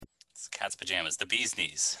Cat's pajamas, the bee's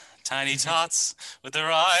knees. Tiny tots with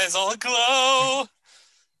their eyes all aglow.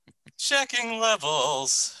 Checking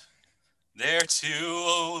levels. They're too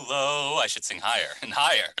low. I should sing higher and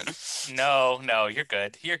higher. No, you're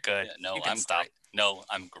good. You're good. Yeah, no, you can I'm stop. great. No,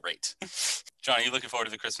 I'm great. John, are you looking forward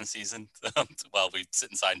to the Christmas season? While we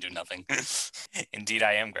sit inside and do nothing. Indeed,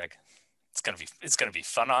 I am, Greg. It's gonna be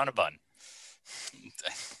fun on a bun.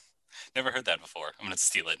 Never heard that before. I'm gonna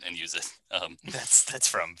steal it and use it. That's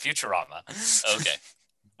from Futurama. Okay.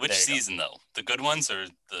 Which season though? The good ones or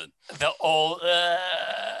the old?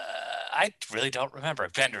 I really don't remember.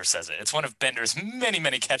 Bender says it. It's one of Bender's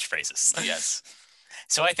many catchphrases. Yes.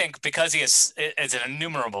 So I think because he has an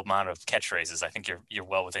innumerable amount of catchphrases, I think you're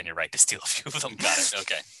well within your right to steal a few of them. Got it.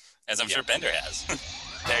 Okay. As I'm sure Bender has.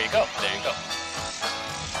 There you go. There you go.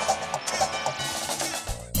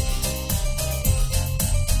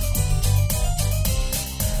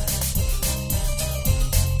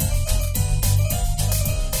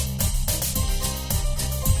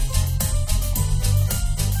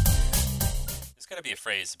 Gotta be a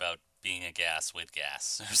phrase about being a gas with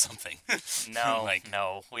gas or something. No,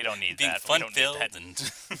 no, we don't need being that. Being fun-filled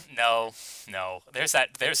and no. There's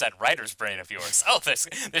that writer's brain of yours. Oh,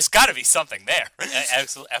 there's got to be something there.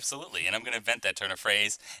 Absolutely, and I'm gonna invent that turn of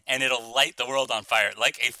phrase, and it'll light the world on fire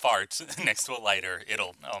like a fart next to a lighter.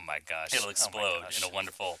 Oh my gosh, it'll explode in a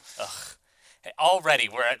wonderful. Ugh. Already,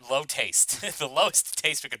 we're at low taste. The lowest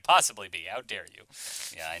taste we could possibly be. How dare you?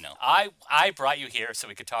 Yeah, I know. I brought you here so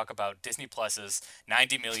we could talk about Disney Plus's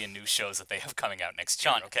 90 million new shows that they have coming out next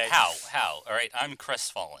year. John, okay? How? All right, I'm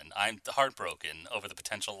crestfallen. I'm heartbroken over the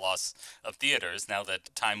potential loss of theaters now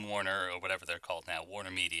that Time Warner, or whatever they're called now,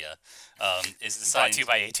 Warner Media, is deciding... Brought to you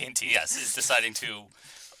by AT&T. Yes, is deciding to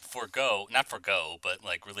not forgo, but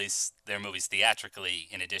like release their movies theatrically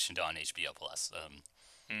in addition to on HBO Plus.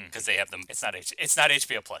 Because they have them. It's not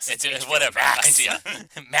HBO Plus. It's HBO whatever. Max. Yeah.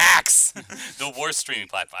 Max. The worst streaming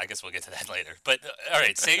platform. I guess we'll get to that later. But all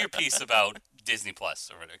right, say your piece about Disney Plus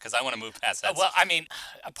or whatever, because I want to move past that. Well, I mean,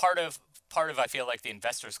 a part of I feel like the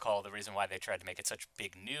investors' call, the reason why they tried to make it such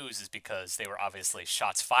big news is because they were obviously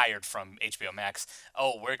shots fired from HBO Max.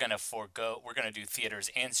 Oh, we're gonna do theaters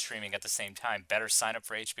and streaming at the same time. Better sign up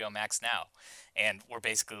for HBO Max now. And we're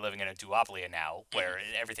basically living in a duopoly now where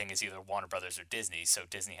everything is either Warner Brothers or Disney. So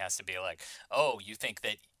Disney has to be like, oh, you think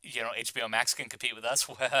that, HBO Max can compete with us?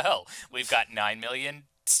 Well, we've got 9 million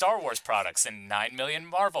Star Wars products and 9 million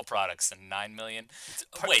Marvel products and 9 million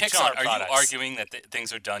Wait, Pixar John, are products. You arguing that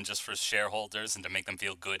things are done just for shareholders and to make them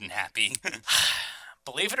feel good and happy?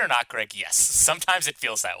 Believe it or not, Greg, yes. Sometimes it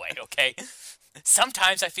feels that way, okay?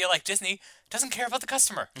 Sometimes I feel like Disney doesn't care about the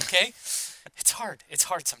customer, okay? It's hard. It's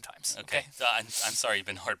hard sometimes, okay? I'm sorry you've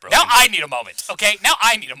been heartbroken. Now I need a moment, okay? Now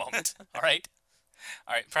I need a moment, all right?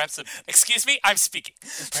 All right, perhaps excuse me, I'm speaking.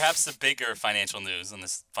 Perhaps the bigger financial news on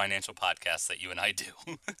this financial podcast that you and I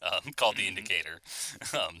do, called The Indicator,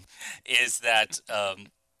 is that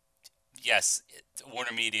yes,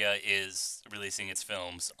 Warner Media is releasing its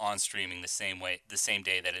films on streaming the same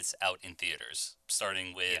day that it's out in theaters,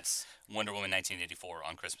 starting with Wonder Woman 1984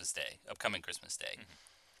 on upcoming Christmas Day.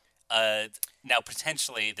 Now,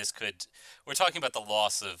 potentially, we're talking about the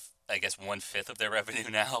loss of, I guess, 1/5 of their revenue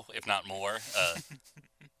now, if not more.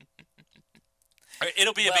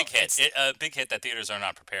 It'll be a big hit. A big hit that theaters are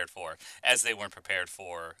not prepared for, as they weren't prepared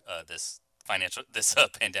for this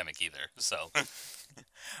pandemic either. So,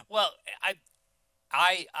 well,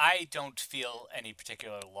 I don't feel any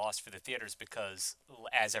particular loss for the theaters because,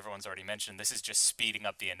 as everyone's already mentioned, this is just speeding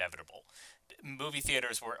up the inevitable. Movie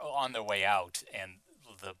theaters were on their way out, and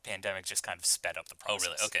the pandemic just kind of sped up the process.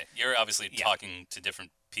 Oh, really? Okay. You're obviously talking to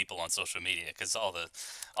different people on social media, because all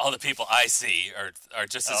the people I see are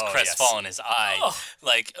just as crestfallen as I. Oh.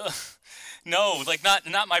 Like, no, like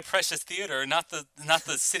not my precious theater, not the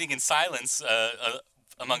sitting in silence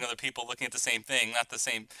among other people looking at the same thing, not the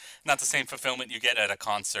same fulfillment you get at a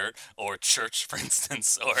concert or church, for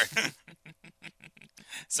instance, or.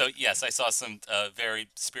 So yes, I saw some very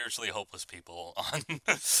spiritually hopeless people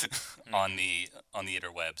on the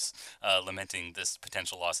interwebs lamenting this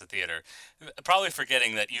potential loss of theater, probably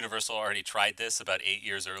forgetting that Universal already tried this about 8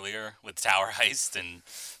 years earlier with Tower Heist and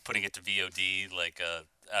putting it to VOD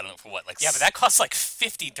I don't know for what, like... Yeah, but that costs like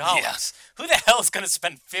 $50. Yeah. Who the hell is going to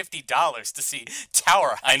spend $50 to see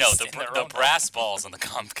Tower Heist? I know, the brass balls on the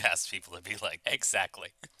Comcast people would be like... Exactly.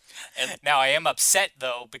 And now I am upset,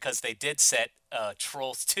 though, because they did set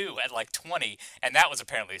Trolls 2 at like 20, and that was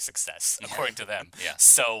apparently a success, according to them. Yeah.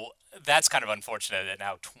 So that's kind of unfortunate that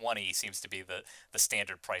now 20 seems to be the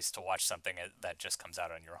standard price to watch something that just comes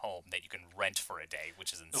out on your home that you can rent for a day,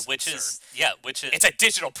 which is absurd. Which is It's a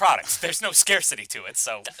digital product. There's no scarcity to it,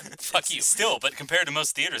 so fuck you. Still, but compared to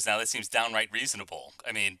most theaters now, that seems downright reasonable.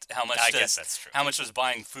 I mean, I guess that's true. How much does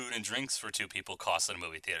buying food and drinks for two people cost at a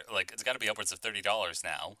movie theater? Like, it's got to be upwards of $30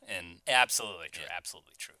 now. And absolutely true. Yeah.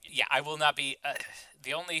 Absolutely true. Yeah, I will not be.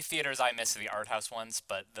 The only theaters I miss are the art house ones,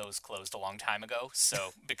 but those closed a long time ago.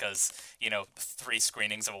 So because 3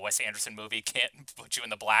 screenings of a Wes Anderson movie can't put you in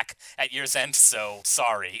the black at year's end. So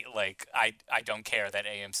sorry, like I don't care that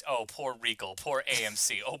AMC. Oh, poor Regal, poor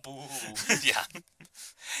AMC. Oh, boo. Yeah.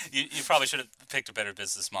 You probably should have picked a better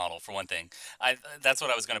business model for one thing. That's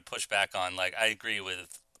what I was going to push back on. Like, I agree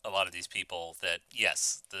with a lot of these people that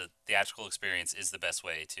yes, the theatrical experience is the best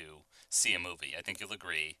way to see a movie. I think you'll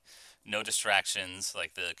agree. No distractions,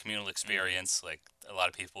 like the communal experience. Like a lot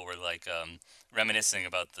of people were like reminiscing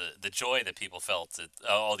about the joy that people felt at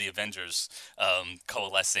all the Avengers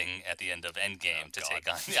coalescing at the end of Endgame to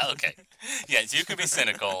take on. Yeah, okay. Yes, you can be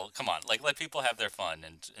cynical. Come on, like let people have their fun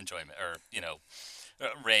and enjoyment, or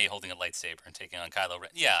Rey holding a lightsaber and taking on Kylo Ren.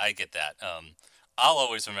 Yeah, I get that. I'll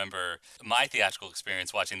always remember my theatrical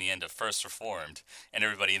experience watching the end of First Reformed, and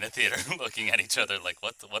everybody in the theater looking at each other like,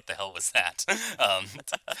 "What the hell was that?"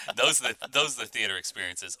 Those are the theater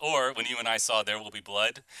experiences. Or when you and I saw There Will Be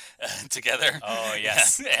Blood together. Oh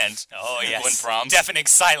yes, and yes, when Brom deafening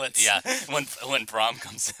silence. Yeah, when Brom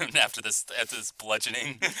comes in after this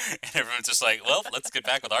bludgeoning, and everyone's just like, "Well, let's get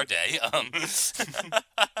back with our day."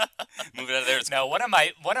 Move it out of there. Now, one of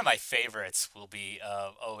my favorites will be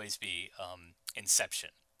always be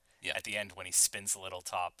Inception. Yeah. At the end when he spins the little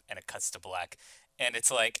top and it cuts to black. And it's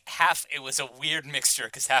like it was a weird mixture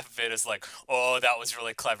because half of it is like, oh, that was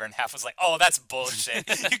really clever. And half was like, oh, that's bullshit.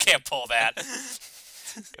 You can't pull that.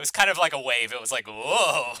 It was kind of like a wave. It was like,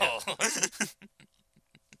 whoa. Yeah.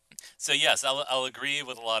 So yes, I'll agree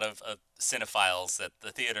with a lot of cinephiles that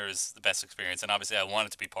the theater is the best experience, and obviously I want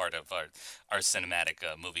it to be part of our cinematic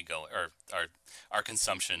movie or our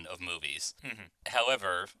consumption of movies. Mm-hmm.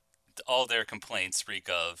 However, all their complaints reek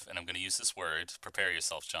of, and I'm going to use this word. Prepare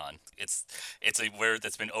yourself, John. It's a word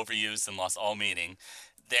that's been overused and lost all meaning.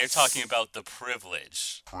 They're talking about the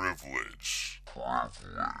privilege. Privilege.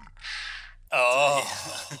 Oh,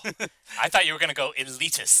 yeah. I thought you were going to go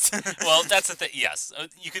elitist. Well, that's the thing. Yes,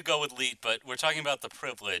 you could go with elite, but we're talking about the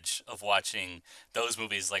privilege of watching those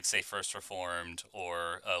movies like, say, First Reformed,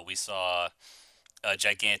 or we saw not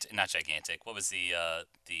Gigantic. What was the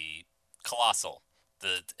Colossal?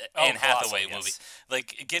 The Anne Hathaway movie. Yes.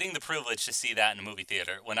 Like, getting the privilege to see that in a movie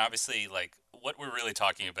theater, when obviously, like, what we're really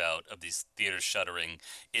talking about of these theaters shuttering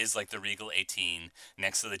is like the Regal 18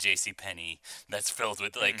 next to the JCPenney that's filled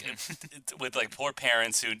with like with like poor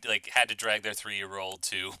parents who like had to drag their 3-year-old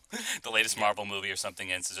to the latest Marvel movie or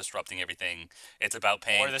something, and it's disrupting everything. It's about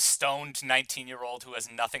paying. Or the stoned 19-year-old who has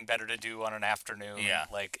nothing better to do on an afternoon. Yeah.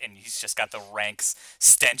 Like, and he's just got the rank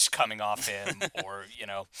stench coming off him, or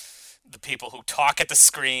the people who talk at the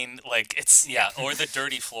screen, like it's or the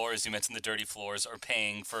dirty floors. You mentioned the dirty floors, or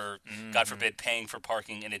paying for, God forbid, paying for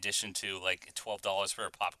parking in addition to like $12 for a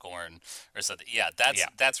popcorn or something. Yeah,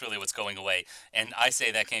 that's really what's going away, and I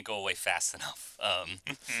say that can't go away fast enough.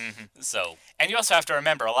 So, and you also have to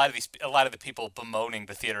remember a lot of the people bemoaning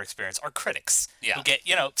the theater experience are critics who get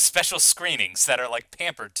special screenings that are like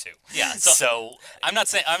pampered to. Yeah, so I'm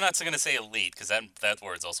not going to say elite because that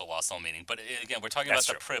word's also lost all meaning. But again, we're talking about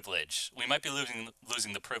the privilege. We might be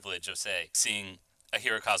losing the privilege of, say, seeing a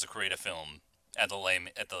Hirokazu Koreeda film at the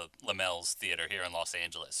Lamel's Theater here in Los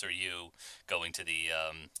Angeles, or you going to the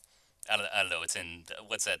I don't know. It's in,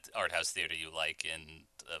 what's that art house theater you like in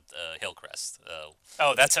Hillcrest?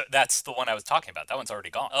 That's the one I was talking about. That one's already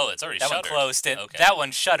gone. Oh, it's already shuttered. That one closed. That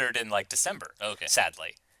one shuttered in like December. Okay.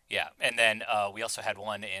 Sadly. Yeah, and then we also had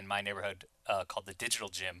one in my neighborhood called the Digital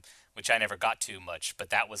Gym, which I never got to much, but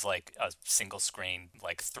that was like a single screen,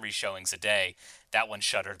 like 3 showings a day. That one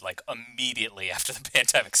shuttered like immediately after the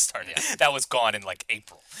pandemic started. Yeah. That was gone in like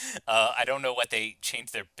April. I don't know what they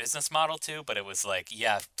changed their business model to, but it was like,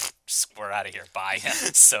 we're out of here. Bye. Yeah.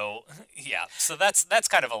 So that's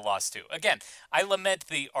kind of a loss too. Again, I lament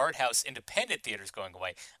the art house independent theaters going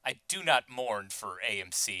away. I do not mourn for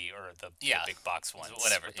AMC or the big box ones.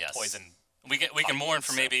 Whatever. With the yes. Poison. We can mourn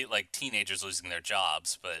for maybe like teenagers losing their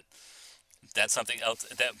jobs, but that's something else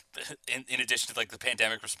that, in addition to like the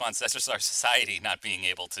pandemic response, that's just our society not being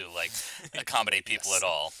able to like accommodate people at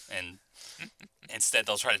all. And Instead,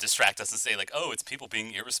 they'll try to distract us and say, like, oh, it's people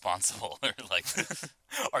being irresponsible. Or, like,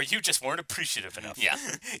 or you just weren't appreciative enough. Yeah.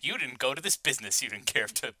 You didn't go to this business. You didn't care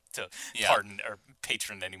to Yeah. pardon or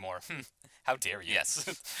patron anymore. How dare you?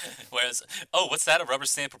 yes. Whereas, oh, what's that? A rubber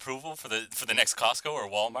stamp approval for the next Costco or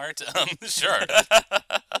Walmart? Sure.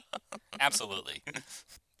 Absolutely.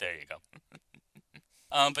 There you go.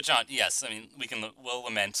 But John, yes, I mean, we'll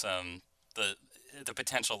lament the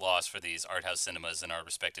potential loss for these art house cinemas in our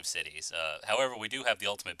respective cities. However, we do have the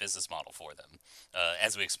ultimate business model for them.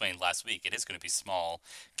 As we explained last week, it is going to be small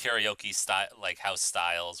karaoke style, like house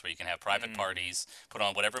styles, where you can have private parties, put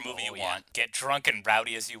on whatever movie you want, Get drunk and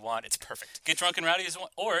rowdy as you want. It's perfect. get drunk and rowdy as you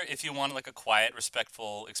want, or if you want like a quiet,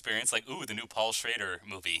 respectful experience, like the new Paul Schrader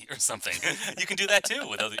movie or something, you can do that too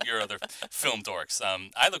with your other film dorks.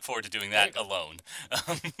 I look forward to doing that alone.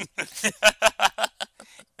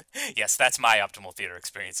 Yes, that's my optimal theater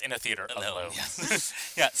experience, in a theater alone. Yeah.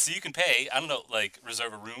 Yeah, so you can pay, I don't know, like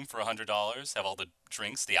reserve a room for $100, have all the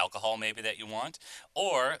drinks, the alcohol maybe that you want,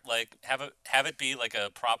 or like have it be like a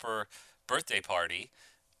proper birthday party.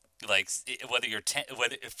 Like whether you're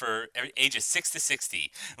whether for ages 6 to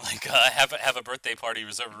 60, like have a birthday party,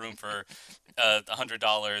 reserve a room for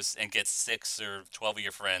 $100, and get 6 or 12 of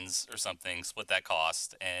your friends or something. Split that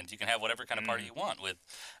cost, and you can have whatever kind of party you want with,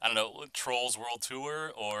 I don't know, Trolls World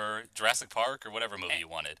Tour or Jurassic Park or whatever movie you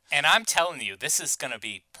wanted. And I'm telling you, this is going to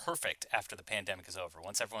be perfect after the pandemic is over.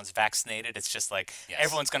 Once everyone's vaccinated, it's just like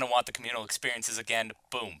everyone's going to want the communal experiences again.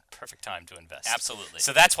 Boom, perfect time to invest. Absolutely.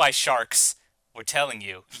 So that's why Sharks. We're telling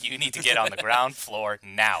you, you need to get on the ground floor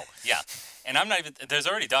now. Yeah, and I'm not even. There's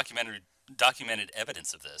already documented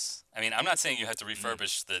evidence of this. I mean, I'm not saying you have to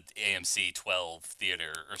refurbish the AMC 12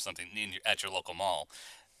 theater or something at your local mall.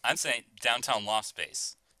 I'm saying downtown loft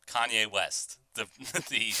space. Kanye West, the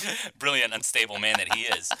brilliant, unstable man that he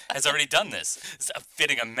is, has already done this,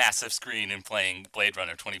 fitting a massive screen and playing Blade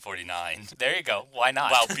Runner 2049. There you go. Why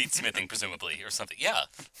not? While beatsmithing, presumably, or something. Yeah.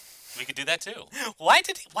 We could do that too. Why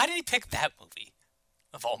did he pick that movie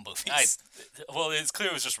of all movies? Well, it's clear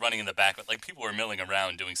it was just running in the back, but like people were milling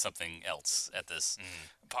around doing something else at this.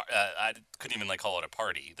 I couldn't even like call it a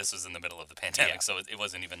party. This was in the middle of the pandemic, so it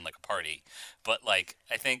wasn't even like a party. But like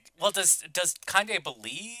I think, well, does Kanye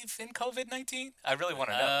believe in COVID-19? I really want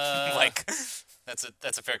to know. Like,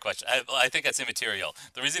 that's a fair question. I think that's immaterial.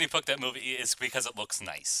 The reason he picked that movie is because it looks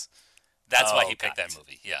nice. That's why he picked that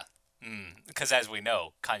movie. Yeah. Because as we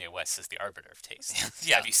know, Kanye West is the arbiter of taste.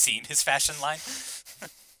 Yeah. Have you seen his fashion line?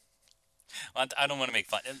 Well, I don't want to make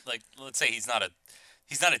fun. Like, let's say he's not a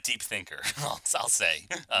deep thinker. I'll say.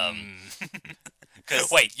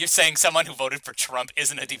 Wait, you're saying someone who voted for Trump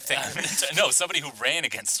isn't a deep thinker? No, somebody who ran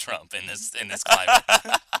against Trump in this climate.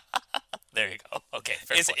 There you go. Okay.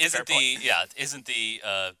 Isn't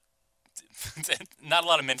the not a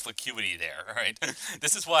lot of mental acuity there, all right?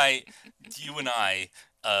 This is why you and I,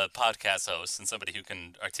 podcast hosts and somebody who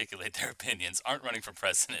can articulate their opinions, aren't running for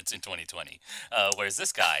president in 2020. Whereas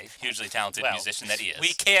this guy, hugely talented musician that he is.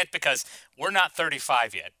 We can't because we're not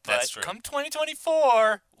 35 yet. But that's true. Come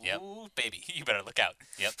 2024, yep. Ooh, baby, you better look out.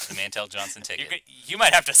 Yep, the Mantel Johnson ticket. You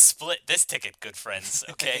might have to split this ticket, good friends,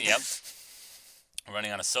 okay? Yep. We're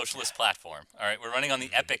running on a socialist platform. All right, we're running on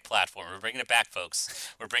the Epic platform. We're bringing it back,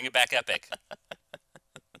 folks. We're bringing back Epic.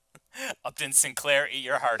 Upton Sinclair, eat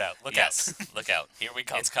your heart out. Look out. Look out. Here we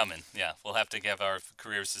come. It's coming. Yeah, we'll have to have our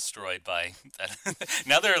careers destroyed by that.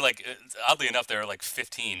 Now there are like, oddly enough, there are like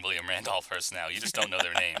 15 William Randolph Hearst now. You just don't know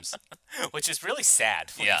their names. Which is really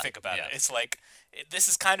sad when you think about it. It's like, this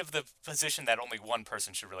is kind of the position that only one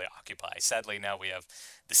person should really occupy. Sadly, now we have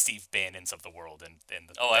the Steve Bannons of the world and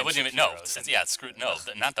the I wouldn't even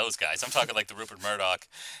not those guys. I'm talking like the Rupert Murdoch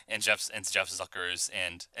and Jeff Zuckers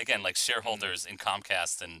and again like shareholders in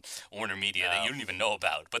Comcast and Warner Media that you don't even know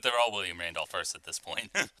about, but they're all William Randolph Hearst at this point.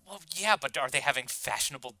 Well, yeah, but are they having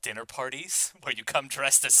fashionable dinner parties where you come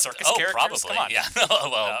dressed as circus characters? Probably. Come on. Yeah.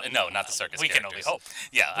 Well, no, not the circus. We characters. can only hope.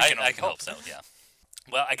 Yeah, I can hope so. Yeah.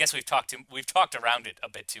 Well, I guess we've talked around it a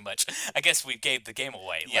bit too much. I guess we gave the game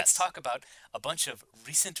away. Yes. Let's talk about a bunch of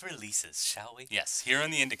recent releases, shall we? Yes, here on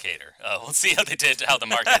the indicator. We'll see how the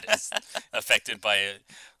market is affected by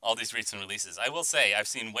all these recent releases. I will say I've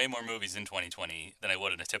seen way more movies in 2020 than I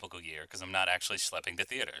would in a typical year because I'm not actually schlepping to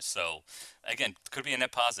theaters. So, again, could be a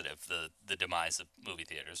net positive, the demise of movie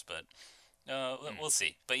theaters, but... we'll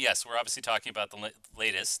see. But yes, we're obviously talking about the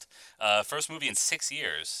latest. First movie in 6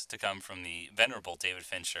 years to come from the venerable David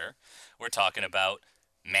Fincher. We're talking about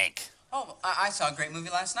Mank. Oh, I saw a great movie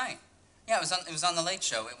last night. Yeah, it was on the Late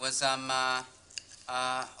Show. It was what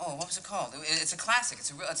was it called? It's a classic. It's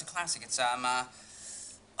a classic. It's I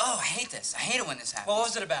hate this. I hate it when this happens. What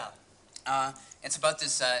was it about? It's about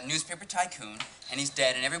this newspaper tycoon, and he's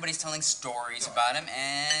dead, and everybody's telling stories about him,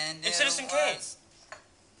 and It's Citizen Kane.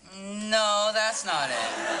 No, that's not it.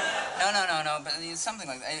 No, but it's something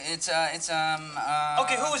like that.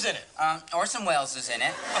 Okay, who was in it? Orson Welles is in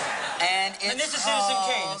it, and it's And this is Citizen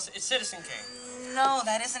Kane. It's Citizen Kane. No,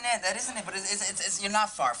 that isn't it. That isn't it. But it's you're not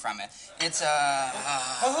far from it. It's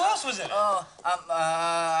Well, who else was in it?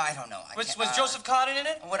 I don't know. Was Joseph Cotten in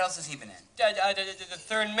it? What else has he been in? The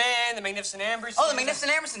Third Man, The Magnificent Ambersons. Oh, The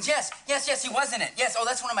Magnificent Ambersons. Yes, he was in it. Yes. Oh,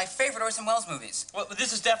 that's one of my favorite Orson Welles movies. Well,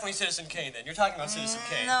 this is definitely Citizen Kane. Then you're talking about Citizen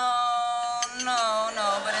Kane. No,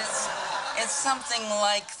 but it's something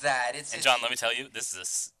like that. And John, let me tell you, this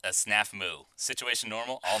is a snafu move. Situation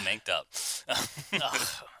normal, all manked up.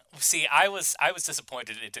 See, I was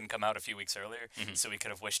disappointed it didn't come out a few weeks earlier, so we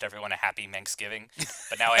could have wished everyone a happy Thanksgiving.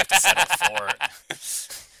 But now I have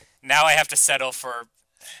to settle for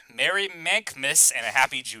Merry Mankmas and a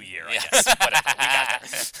Happy Jew Year. I guess. Whatever, we got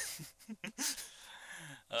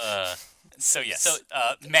there. So yes,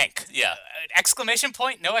 Mank. Yeah. Exclamation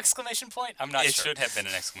point? No exclamation point? I'm not It sure. should have been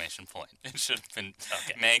an exclamation point. It should have been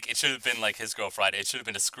Okay. Mank. It should have been like His Girl Friday. It should have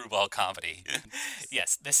been a screwball comedy.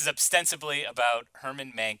 Yes, this is ostensibly about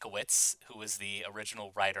Herman Mankiewicz, who was the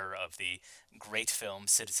original writer of the great film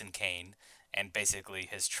Citizen Kane, and basically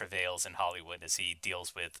his travails in Hollywood as he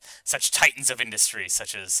deals with such titans of industry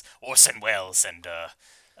such as Orson Welles and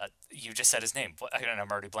you just said his name. I'm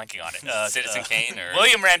already blanking on it. Citizen Kane or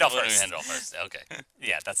William Randolph William Hearst. Randolph Hearst. Okay.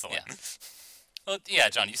 Yeah, that's the one. Yeah. Well, yeah,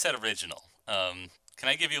 John, you said original. Can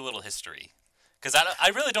I give you a little history? Because I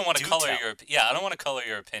really don't want to Do color tell. I don't want to color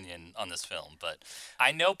your opinion on this film, but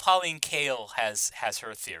I know Pauline Kael has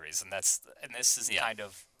her theories, and this is Yeah. kind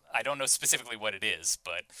of, I don't know specifically what it is,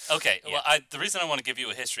 but okay. Yeah. Well, the reason I want to give you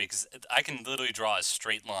a history because I can literally draw a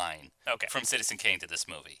straight line Okay. from Citizen Kane to this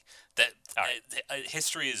movie. That All right.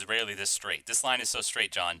 history is rarely this straight. This line is so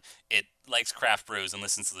straight, John. It likes craft brews and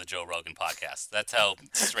listens to the Joe Rogan podcast. That's how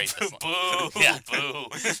straight this line. boo, Yeah. boo.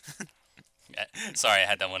 Yeah, sorry, I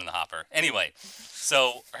had that one in the hopper. Anyway,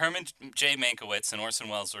 so Herman J. Mankiewicz and Orson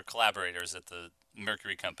Welles were collaborators at the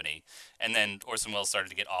Mercury Company, and then Orson Welles started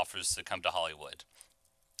to get offers to come to Hollywood.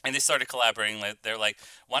 And they started collaborating. They're like,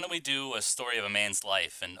 why don't we do a story of a man's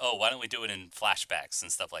life? And, why don't we do it in flashbacks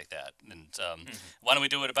and stuff like that? And why don't we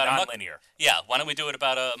do it about Non-linear. why don't we do it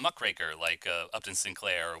about a muckraker like Upton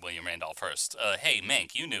Sinclair or William Randolph Hearst? Hey,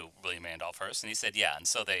 Mank, you knew William Randolph Hearst. And he said, yeah. And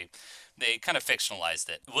so they kind of fictionalized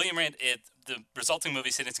it. The resulting movie,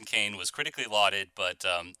 Citizen Kane, was critically lauded, but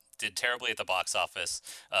did terribly at the box office.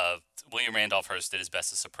 William Randolph Hearst did his best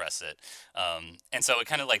to suppress it. And so it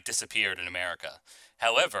kind of like disappeared in America.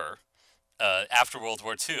 However, after World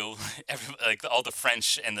War II, all the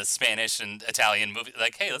French and the Spanish and Italian movies,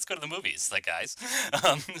 like, hey, let's go to the movies, like, guys,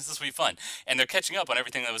 this will be fun. And they're catching up on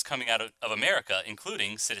everything that was coming out of America,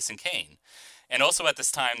 including Citizen Kane. And also at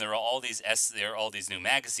this time, there are all these new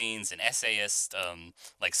magazines and essayists,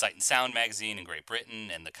 like Sight and Sound magazine in Great Britain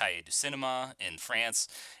and the Cahiers du Cinema in France.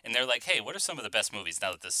 And they're like, hey, what are some of the best movies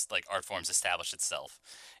now that this like art form's established itself?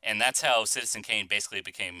 And that's how Citizen Kane basically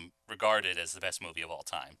became regarded as the best movie of all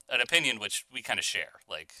time. An opinion which we kind of share.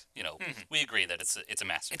 Like, we agree that it's a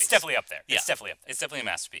masterpiece. It's definitely up there. Yeah. It's definitely up there. It's definitely a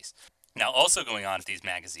masterpiece. Now, also going on at these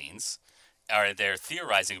magazines are they're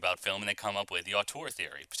theorizing about film, and they come up with the auteur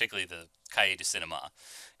theory, particularly the Cahiers du Cinema.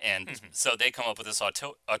 And so they come up with this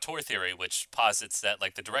auteur theory, which posits that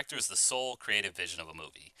like the director is the sole creative vision of a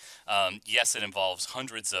movie. Yes, it involves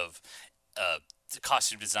hundreds of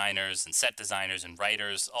costume designers and set designers and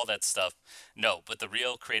writers, all that stuff. No, but the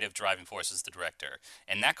real creative driving force is the director.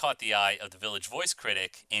 And that caught the eye of the Village Voice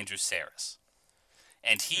critic, Andrew Sarris.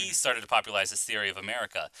 And he started to popularize this theory of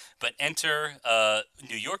America. But enter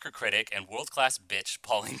New Yorker critic and world-class bitch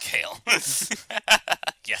Pauline Kael.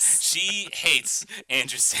 Yes. She hates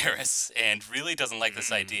Andrew Sarris and really doesn't like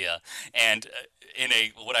this idea. And in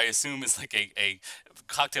what I assume is like a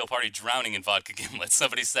cocktail party drowning in vodka gimlets,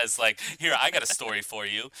 somebody says like, here, I got a story for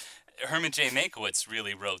you. Herman J. Mankiewicz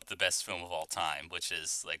really wrote the best film of all time, which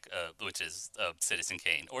is Citizen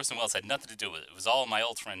Kane. Orson Welles had nothing to do with it. It was all my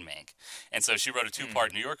old friend Mank. And so she wrote a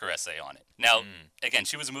 2-part New Yorker essay on it. Now, again,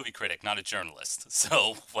 she was a movie critic, not a journalist.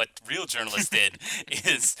 So what real journalists did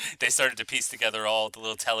is they started to piece together all the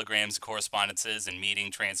little telegrams, correspondences, and meeting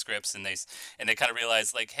transcripts, and they kind of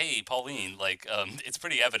realized, like, hey, Pauline, like, it's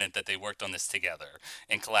pretty evident that they worked on this together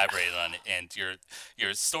and collaborated on it, and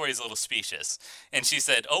your story is a little specious. And she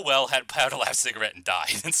said, oh, well, had a loud cigarette and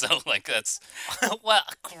died. And so, like, that's... Well,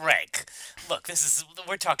 Greg, look,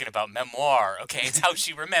 we're talking about memoir, okay? It's how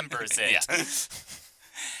she remembers it. Yeah.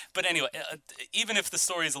 But anyway, even if the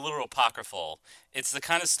story is a little apocryphal, it's the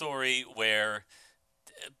kind of story where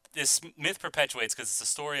this myth perpetuates because it's a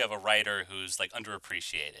story of a writer who's like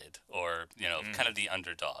underappreciated or, kind of the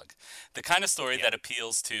underdog. The kind of story that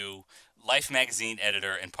appeals to Life magazine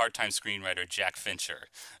editor and part-time screenwriter Jack Fincher,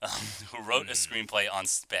 who wrote a screenplay on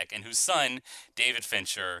spec and whose son, David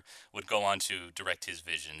Fincher, would go on to direct his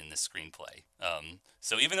vision in this screenplay.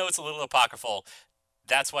 So even though it's a little apocryphal,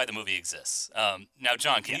 that's why the movie exists. Now,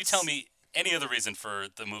 John, can you tell me any other reason for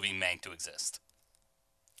the movie Mank to exist?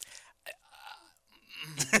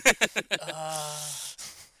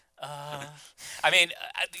 I mean,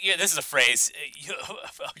 this is a phrase.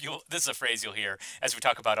 This is a phrase you'll hear as we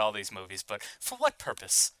talk about all these movies. But for what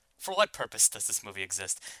purpose? For what purpose does this movie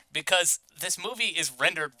exist? Because this movie is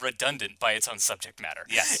rendered redundant by its own subject matter.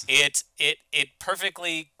 Yes. It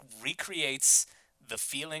perfectly recreates the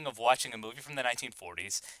feeling of watching a movie from the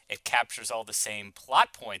 1940s. It captures all the same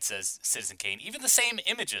plot points as Citizen Kane, even the same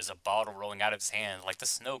images, a bottle rolling out of his hand, like the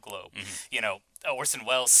snow globe. Orson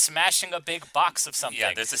Welles smashing a big box of something.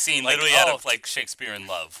 Yeah, there's a scene literally out of like Shakespeare in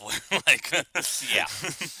Love, like yeah,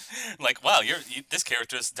 like wow, this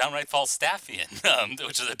character is downright Falstaffian,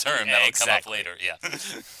 which is a term that will come up later. Yeah,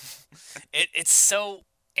 it's so.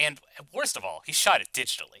 And worst of all, he shot it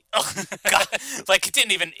digitally. Oh God! Like he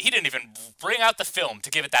didn't even bring out the film to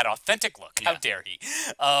give it that authentic look. How dare he?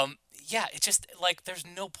 It just like there's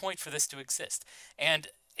no point for this to exist. And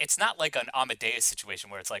it's not like an Amadeus situation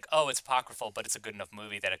where it's like, oh, it's apocryphal, but it's a good enough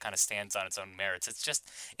movie that it kind of stands on its own merits.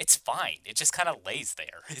 It's fine. It just kind of lays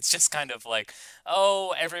there. It's just kind of like,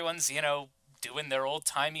 oh, everyone's doing their old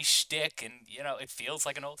timey shtick, and it feels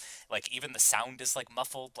like like even the sound is like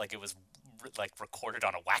muffled, like it was like recorded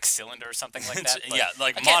on a wax cylinder or something like that. Yeah,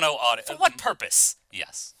 like again, mono audio. For what purpose?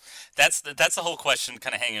 Yes, that's the whole question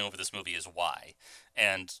kind of hanging over this movie is why.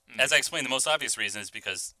 And as I explained, the most obvious reason is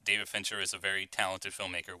because David Fincher is a very talented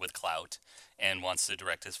filmmaker with clout and wants to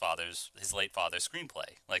direct his late father's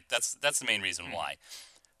screenplay. Like that's the main reason why.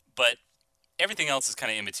 But everything else is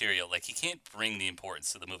kind of immaterial. Like he can't bring the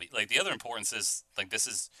importance to the movie. Like the other importance is like this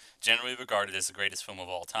is generally regarded as the greatest film of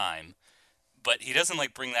all time. But he doesn't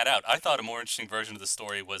like bring that out. I thought a more interesting version of the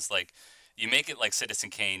story was like you make it like Citizen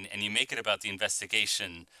Kane and you make it about the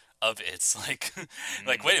investigation of it. It's like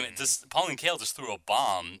like wait a minute, Pauline Kael just threw a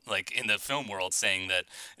bomb like in the film world saying that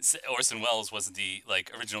Orson Welles was the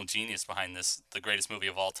like original genius behind the greatest movie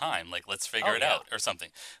of all time. Like let's figure it out or something.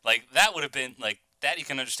 Like that would have been like that you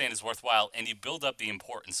can understand is worthwhile, and you build up the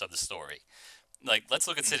importance of the story. Like let's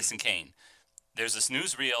look at Citizen Kane. There's this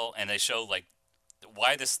newsreel and they show like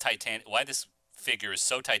why this figure is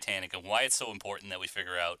so titanic and why it's so important that we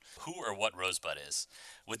figure out who or what Rosebud is.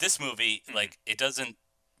 With this movie, like it doesn't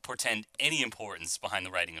portend any importance behind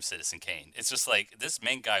the writing of Citizen Kane. It's just like this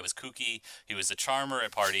main guy was kooky, he was a charmer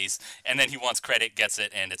at parties, and then he wants credit, gets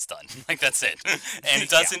it, and it's done. Like that's it. And it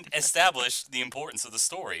doesn't establish the importance of the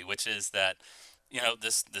story, which is that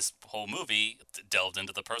this whole movie delved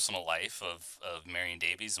into the personal life of Marion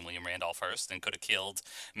Davies and William Randolph Hearst and could have killed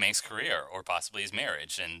Mank's career or possibly his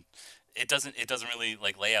marriage, and it doesn't really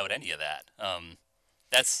like lay out any of that.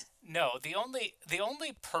 The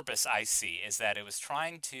only purpose I see is that it was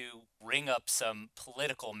trying to ring up some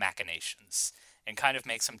political machinations and kind of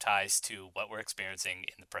make some ties to what we're experiencing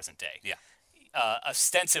in the present day. Yeah.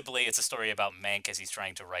 Ostensibly, it's a story about Mank as he's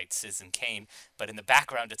trying to write Citizen Kane, but in the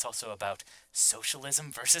background, it's also about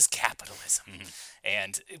socialism versus capitalism.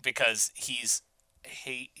 And because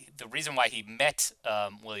the reason why he met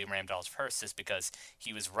William Randolph Hearst is because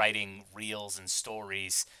he was writing reels and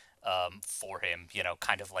stories for him,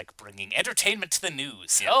 kind of like bringing entertainment to the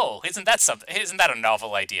news. Yeah. Oh, isn't that something? Isn't that a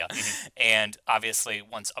novel idea? And obviously,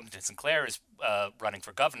 once Upton Sinclair is running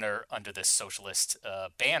for governor under this socialist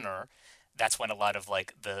banner, that's when a lot of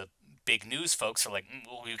like the big news folks are like,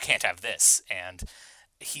 well, we can't have this. And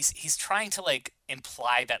he's trying to like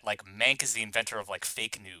imply that like Mank is the inventor of like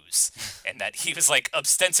fake news and that he was like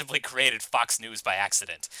ostensibly created Fox News by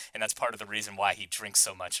accident, and that's part of the reason why he drinks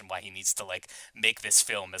so much and why he needs to like make this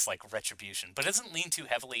film as like retribution, but it doesn't lean too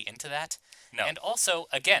heavily into that. No. And also,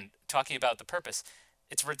 again, talking about the purpose,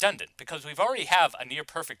 it's redundant because we've already have a near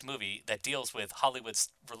perfect movie that deals with Hollywood's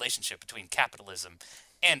relationship between capitalism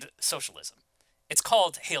and socialism. It's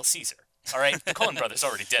called Hail Caesar. All right, the Coen brothers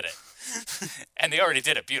already did it, and they already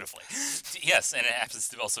did it beautifully. Yes, and it happens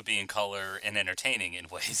to also be in color and entertaining in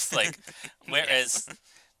ways. Like, whereas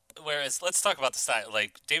let's talk about the style.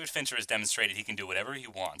 Like, David Fincher has demonstrated he can do whatever he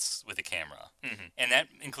wants with a camera, and that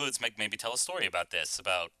includes maybe tell a story about this,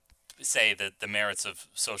 about say the merits of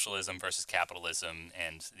socialism versus capitalism,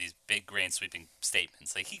 and these big, grand, sweeping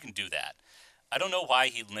statements. Like, he can do that. I don't know why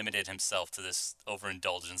he limited himself to this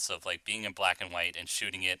overindulgence of like being in black and white and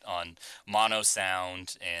shooting it on mono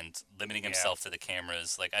sound and limiting himself to the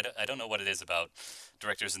cameras. Like I don't know what it is about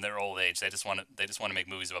directors in their old age. They just want to make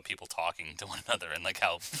movies about people talking to one another and like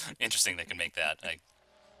how interesting they can make that. Like,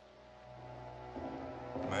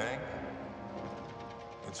 Meg,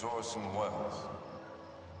 it's Orson Welles.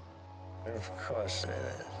 Of course it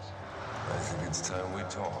is. I think it's time we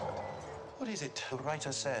talk. What is it the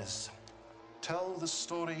writer says? Tell the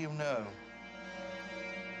story you know.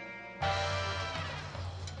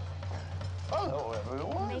 Hello,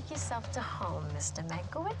 everyone. Make yourself to home, Mr.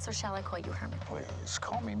 Mankiewicz, or shall I call you Herman? Please,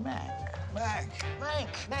 call me Mank. Mank.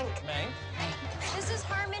 Mank? This is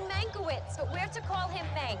Herman Mankiewicz, but we're to call him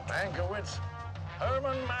Mank. Mankiewicz.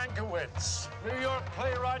 Herman Mankiewicz, New York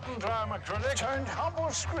playwright and drama critic, turned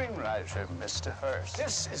humble screenwriter, Mr. Hearst.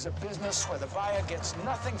 This is a business where the buyer gets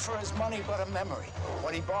nothing for his money but a memory.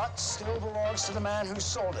 What he bought still belongs to the man who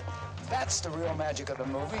sold it. That's the real magic of the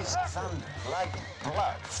movies. Thunder, lightning,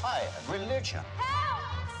 blood, fire, religion. Help!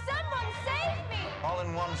 Someone save me! All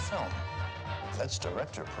in one film. That's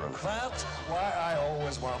director proof. That's why I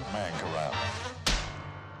always want Mank around.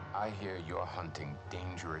 I hear you're hunting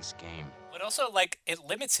dangerous game. But also, like, it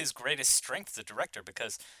limits his greatest strength as a director,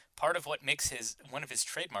 because part of what makes one of his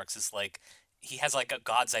trademarks is, like, he has, like, a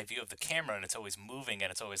god's eye view of the camera, and it's always moving, and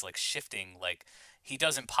it's always, like, shifting. Like, he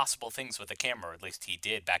does impossible things with the camera, or at least he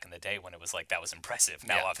did back in the day when it was, like, that was impressive.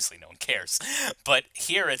 Now, obviously, no one cares. But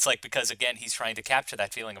here, it's, like, because, again, he's trying to capture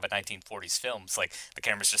that feeling of a 1940s film. It's, like, the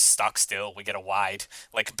camera's just stuck still. We get a wide,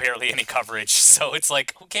 like, barely any coverage. So it's,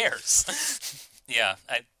 like, who cares? yeah,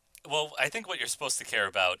 Well, I think what you're supposed to care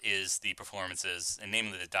about is the performances, and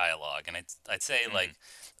namely the dialogue. And I'd say, like,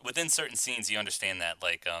 within certain scenes, you understand that.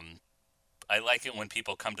 Like, I like it when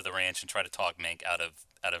people come to the ranch and try to talk Mank out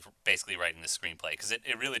of basically writing the screenplay, because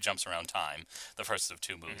it really jumps around time. The first of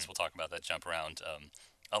two movies, we'll talk about that jump around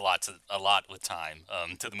a lot with time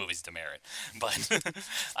to the movie's demerit. But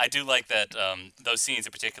I do like that those scenes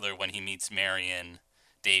in particular when he meets Marion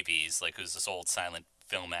Davies, like, who's this old silent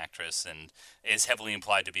film actress and is heavily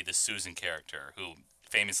implied to be the Susan character, who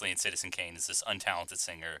famously in Citizen Kane is this untalented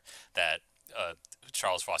singer that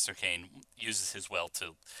Charles Foster Kane uses his wealth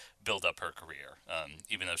to build up her career,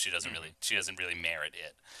 even though she doesn't really merit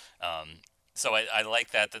it. So I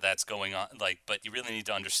like that's going on, like, but you really need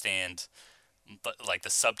to understand like the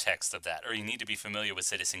subtext of that, or you need to be familiar with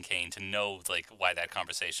Citizen Kane to know like why that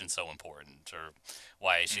conversation's so important, or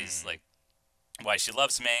why she's like why she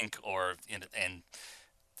loves Mank, or and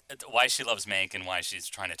why she loves Mank and why she's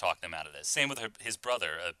trying to talk them out of this. Same with his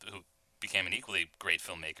brother, who became an equally great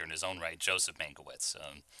filmmaker in his own right, Joseph Mankiewicz.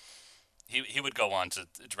 He would go on to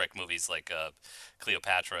direct movies like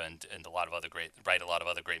Cleopatra and write a lot of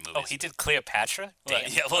other great movies. Oh, he did Cleopatra? Well,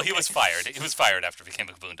 yeah, well, okay. He was fired. He was fired after he became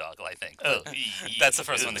a boondoggle, I think. Oh, that's the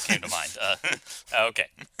first one that came to mind. Okay.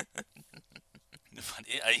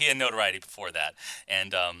 He had notoriety before that,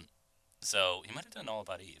 and so he might have done All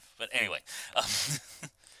About Eve. But anyway.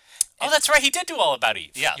 Oh, that's right. He did do All About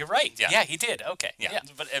Eve. Yeah. You're right. Yeah, he did. Okay. Yeah.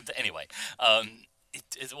 But anyway,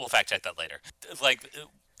 we'll fact check that later. Like,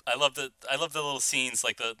 I love the little scenes,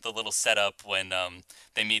 like the little setup when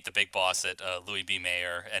they meet the big boss at Louis B.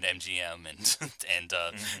 Mayer at MGM, and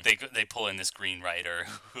they pull in this green writer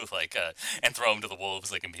who like and throw him to the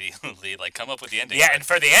wolves like immediately, like come up with the ending. Yeah, and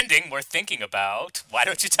for the ending, we're thinking about why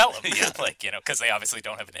don't you tell him? Yeah, like because they obviously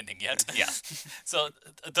don't have an ending yet. Yeah, so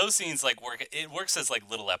those scenes like work. It works as like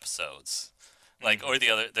little episodes. Like, or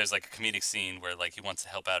there's like a comedic scene where like he wants to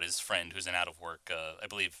help out his friend who's an out of work, I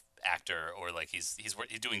believe, actor, or like he's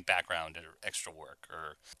doing background or extra work,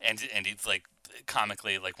 and he's like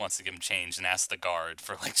comically like wants to give him change and asks the guard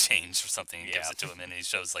for like change or something, and gives it to him, and he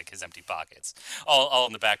shows like his empty pockets, all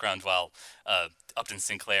in the background while Upton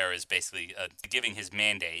Sinclair is basically giving his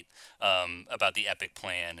mandate about the Epic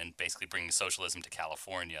Plan and basically bringing socialism to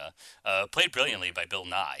California, played brilliantly by Bill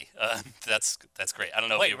Nye. That's great. I don't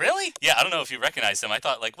know. Wait, really? Yeah, I don't know if you recognize him. I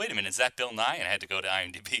thought like, wait a minute, is that Bill Nye? And I had to go to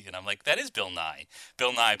IMDb, and I'm like, that is Bill Nye.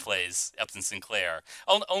 Bill Nye plays Upton Sinclair,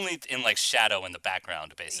 only in like shadow in the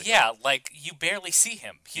background, basically. Yeah, like you barely see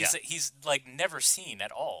him. He's like never seen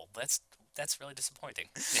at all. That's really disappointing.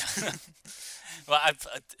 Yeah. Well,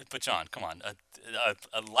 but John, come on,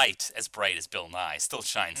 a light as bright as Bill Nye still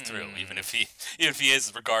shines through, even if he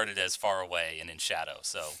is regarded as far away and in shadow.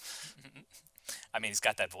 So, I mean, he's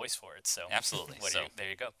got that voice for it. So absolutely. There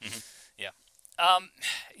you go. Mm-hmm.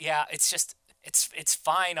 Yeah. It's just it's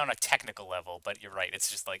fine on a technical level, but you're right. It's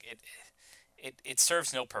just like it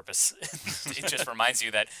serves no purpose. It just reminds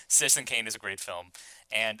you that Citizen Kane is a great film,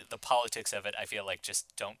 and the politics of it, I feel like,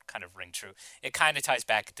 just don't kind of ring true. It kind of ties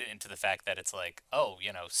back into the fact that it's like, oh,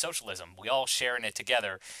 socialism, we all share in it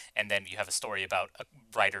together, and then you have a story about a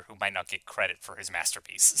writer who might not get credit for his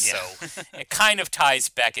masterpiece. Yeah. So it kind of ties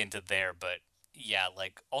back into there, but yeah,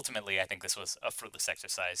 like, ultimately, I think this was a fruitless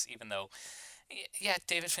exercise, even though, yeah,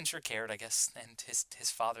 David Fincher cared, I guess, and his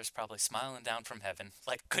father's probably smiling down from heaven,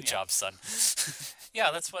 like, good job, son. Yeah,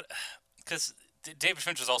 that's what, because David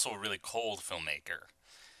Fincher's also a really cold filmmaker,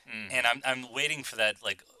 and I'm waiting for that,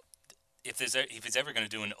 like, if he's ever going to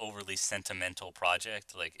do an overly sentimental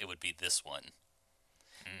project, like, it would be this one.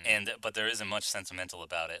 But there isn't much sentimental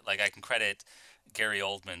about it. Like, I can credit Gary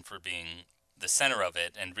Oldman for being the center of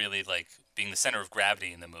it and really, like, being the center of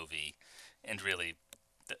gravity in the movie and really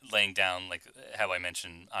laying down, like, how I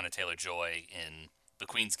mentioned Anna Taylor-Joy in The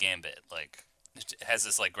Queen's Gambit. Like, it has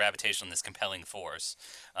this, like, gravitation, this compelling force,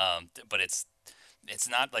 but it's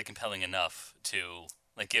not, like, compelling enough to,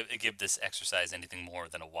 like, give this exercise anything more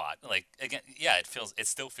than a watt. Like, again, yeah, it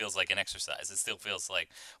still feels like an exercise. It still feels like,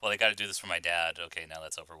 well, I got to do this for my dad. Okay, now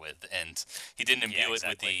that's over with. And he didn't imbue it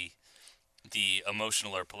with the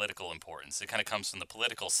emotional or political importance. It kind of comes from the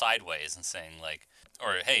political sideways and saying, like,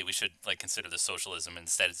 or, hey, we should, like, consider this socialism,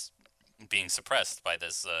 instead it's being suppressed by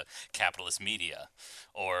this capitalist media,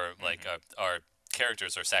 or, like, our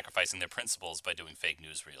characters are sacrificing their principles by doing fake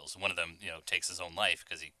newsreels. One of them, takes his own life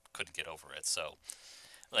because he couldn't get over it. So,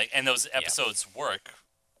 like, and those episodes work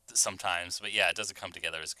sometimes, but yeah, it doesn't come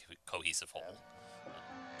together as a cohesive whole.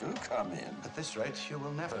 Do come in. At this rate, you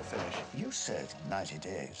will never finish. You said 90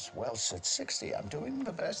 days. Well said 60. I'm doing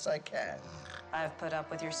the best I can. I've put up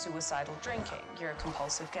with your suicidal drinking, your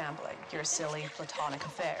compulsive gambling, your silly platonic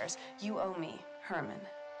affairs. You owe me, Herman.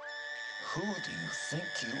 Who do you think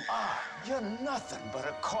you are? You're nothing but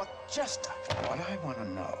a court jester. What I want to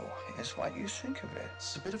know is what you think of it.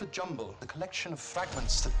 It's a bit of a jumble, a collection of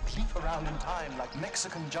fragments that leap around in time like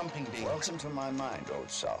Mexican jumping beans. Welcome to my mind, old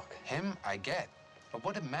sock. Him, I get. But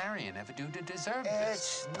what did Marion ever do to deserve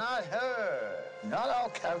this? It's not her. Not all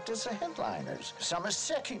characters are headliners. Some are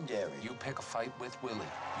secondary. You pick a fight with Willie,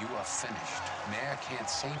 you are finished. Mayor can't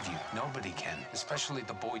save you. Nobody can. Especially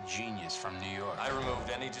the boy genius from New York. I removed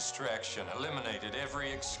any distraction, eliminated every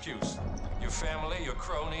excuse. Your family, your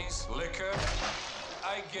cronies, liquor.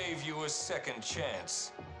 I gave you a second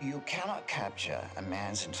chance. You cannot capture a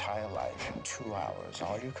man's entire life in 2 hours.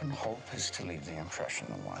 All you can hope is to leave the impression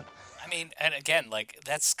of one. I mean, and again, like,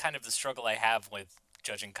 that's kind of the struggle I have with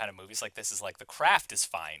judging kind of movies like this, is like, the craft is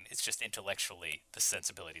fine. It's just intellectually, the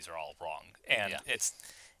sensibilities are all wrong. And it's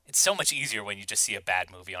so much easier when you just see a bad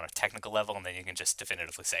movie on a technical level, and then you can just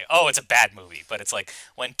definitively say, oh, it's a bad movie. But it's like,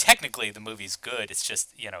 when technically the movie's good, it's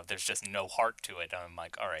just, there's just no heart to it. I'm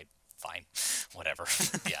like, all right, fine, whatever.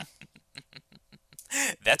 Yeah.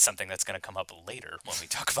 That's something that's going to come up later when we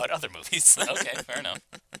talk about other movies. Okay, fair enough.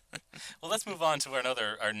 Well, let's move on to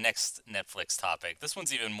our next Netflix topic. This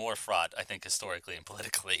one's even more fraught, I think, historically and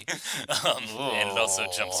politically. And it also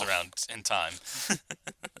jumps around in time.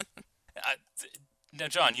 Now,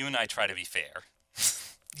 John, you and I try to be fair.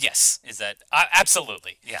 Yes. Is that...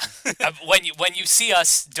 absolutely. Yeah. When you see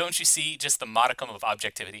us, don't you see just the modicum of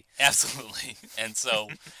objectivity? Absolutely. And so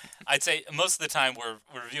I'd say most of the time we're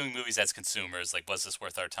reviewing movies as consumers, like, was this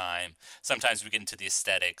worth our time? Sometimes we get into the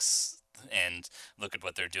aesthetics and look at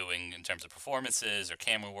what they're doing in terms of performances or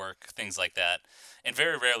camera work, things like that. And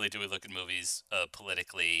very rarely do we look at movies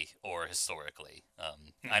politically or historically.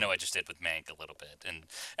 I know I just did with Mank a little bit,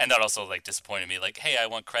 and that also, like, disappointed me. Like, hey, I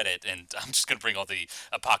want credit, and I'm just going to bring all the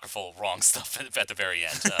apocryphal wrong stuff at the very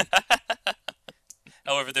end.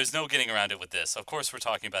 However, there's no getting around it with this. Of course, we're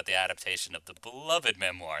talking about the adaptation of the beloved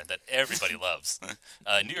memoir that everybody loves.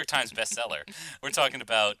 New York Times bestseller. We're talking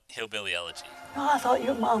about Hillbilly Elegy. Oh, I thought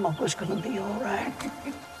your mama was going to be all right.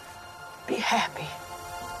 Be happy.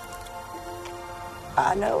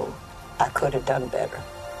 I know I could have done better.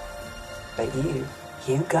 But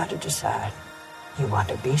you got to decide. You want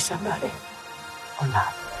to be somebody or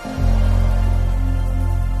not.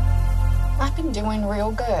 I've been doing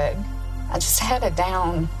real good. I just had a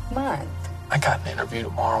down month. I got an interview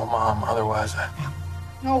tomorrow, Mom. Otherwise,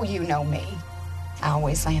 Oh, you know me. I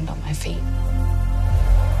always land on my feet.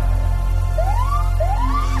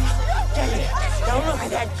 Daddy, don't look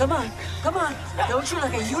at that. Come on. Don't you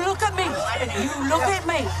look at... You look at me. You look at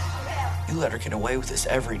me. you let her get away with this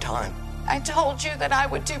every time. I told you that I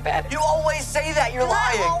would do better. You always say that. You're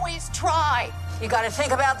lying. I always try. You got to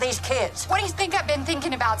think about these kids. What do you think I've been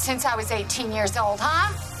thinking about since I was 18 years old,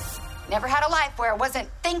 huh? Never had a life where I wasn't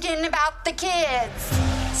thinking about the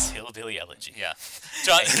kids. It's Hillbilly Elegy. Yeah.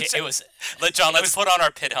 John, it was. Let's put on our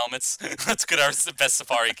pit helmets. Let's get our best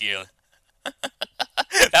safari gear.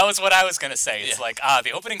 That was what I was going to say. It's like,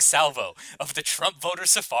 the opening salvo of the Trump voter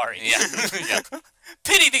safari. Yeah. Yeah.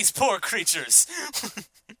 Pity these poor creatures.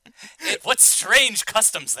 What strange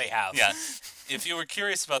customs they have. Yeah. If you were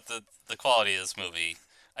curious about the quality of this movie,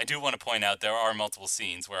 I do want to point out there are multiple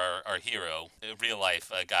scenes where our hero,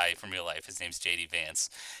 a guy from real life, his name's J.D. Vance,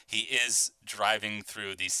 he is driving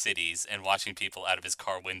through these cities and watching people out of his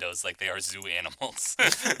car windows like they are zoo animals.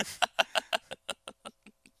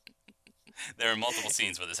 There are multiple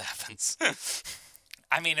scenes where this happens.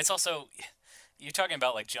 I mean, it's also, you're talking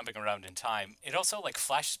about like jumping around in time. It also like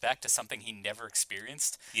flashes back to something he never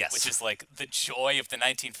experienced. Yes. Which is like the joy of the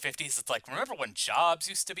 1950s. It's like, remember when jobs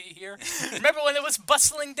used to be here? Remember when it was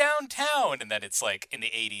bustling downtown? And then it's like in the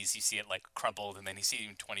 80s, you see it like crumpled, and then you see it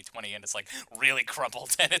in 2020, and it's like really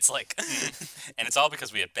crumpled, and it's like, and it's all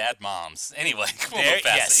because we had bad moms. Anyway,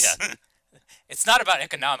 yes. Yeah. It's not about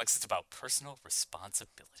economics, it's about personal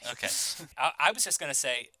responsibility. Okay. I was just going to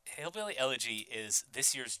say, Hillbilly Elegy is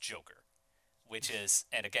this year's Joker, which is,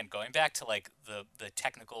 and again, going back to like the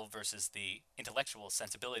technical versus the intellectual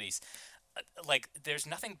sensibilities, like there's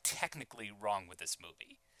nothing technically wrong with this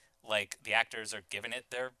movie. Like the actors are giving it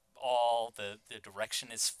their all, the direction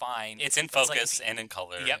is fine. It's in focus and in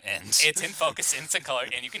color. Yep, and it's in focus and it's in color,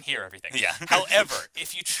 and you can hear everything. Yeah. However,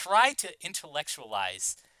 if you try to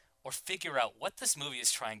intellectualize or figure out what this movie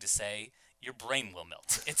is trying to say, your brain will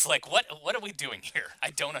melt. It's like, what are we doing here?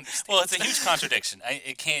 I don't understand. Well, it's a huge contradiction.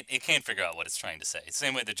 It can't figure out what it's trying to say.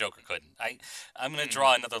 Same way the Joker couldn't. I'm going to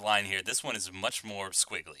draw another line here. This one is much more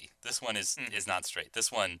squiggly. This one is not straight.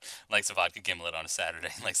 This one likes a vodka gimlet on a Saturday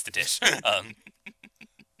and likes to dish.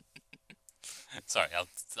 Sorry,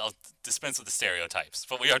 I'll dispense with the stereotypes,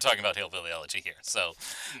 but we are talking about Hillbilly Elegy here. So,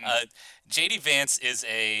 J.D. Vance is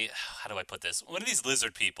how do I put this? One of these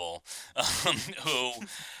lizard people who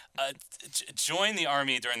joined the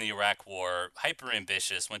army during the Iraq War, hyper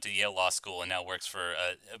ambitious, went to Yale Law School, and now works for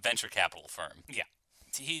a venture capital firm. Yeah.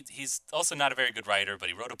 He's also not a very good writer, but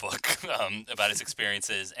he wrote a book about his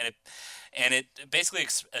experiences, and it basically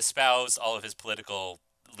espoused all of his political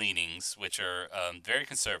leanings, which are very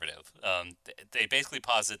conservative. They basically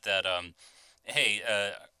posit that,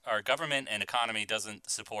 our government and economy doesn't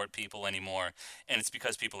support people anymore, and it's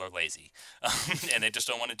because people are lazy, and they just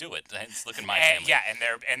don't want to do it. Look at my family. Yeah,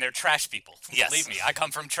 and they're trash people. Yes. Believe me, I come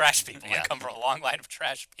from trash people. Yeah. I come from a long line of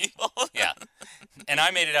trash people. Yeah, and I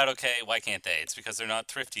made it out okay. Why can't they? It's because they're not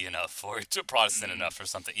thrifty enough or Protestant enough or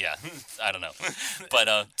something. Yeah, I don't know, but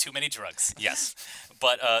too many drugs. Yes,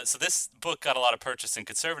 but so this book got a lot of purchase in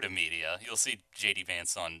conservative media. You'll see J.D.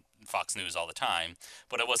 Vance on Fox News all the time,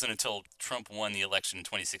 but it wasn't until Trump won the election in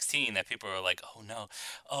 2016 that people were like, "Oh no,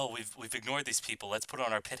 we've ignored these people. Let's put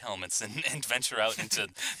on our pit helmets and venture out into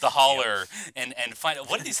the holler and find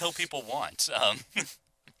out what do these hill people want."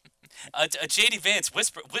 J.D. Vance,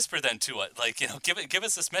 whisper then to us, give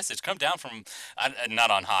us this message. Come down from, not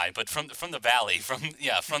on high, but from the valley, from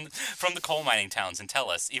the coal mining towns, and tell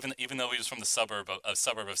us. Even though he was from the suburb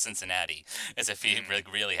of Cincinnati, as if he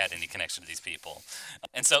really had any connection to these people.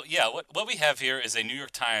 And so, yeah, what we have here is a New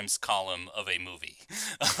York Times column of a movie,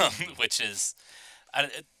 which is.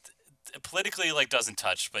 Politically, doesn't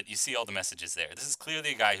touch, but you see all the messages there. This is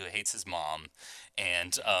clearly a guy who hates his mom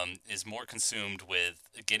and is more consumed with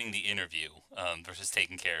getting the interview versus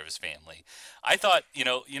taking care of his family. I thought,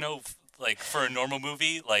 for a normal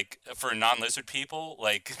movie, for non-lizard people,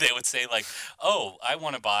 they would say, oh, I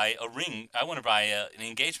want to buy a ring. I want to buy an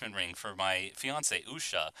engagement ring for my fiance,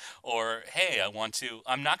 Usha. Or, hey,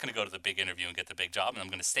 I'm not going to go to the big interview and get the big job, and I'm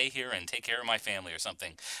going to stay here and take care of my family or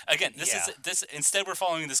something. Again, instead we're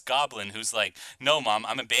following this goblin who's like, no, Mom,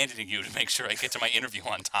 I'm abandoning you to make sure I get to my interview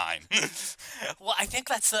on time. Well, I think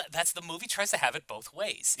that's the movie tries to have it both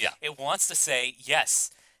ways. Yeah. It wants to say,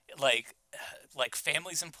 yes,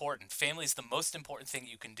 family's important. Family's the most important thing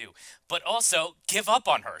you can do. But also, give up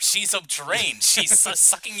on her. She's a drain. She's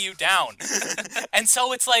sucking you down. And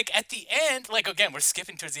so it's at the end, again, we're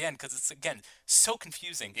skipping towards the end because it's, again, so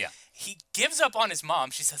confusing. Yeah. He gives up on his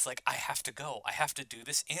mom. She says, I have to go. I have to do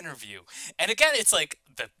this interview. And again, it's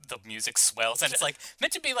the music swells, and it's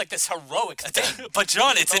meant to be this heroic thing. But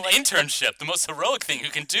John, it's an internship. The most heroic thing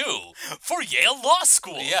you can do. For Yale Law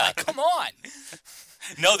School. Yeah. Come on.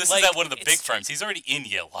 No, this is at one of the big firms. He's already in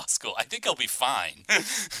Yale Law School. I think he'll be fine.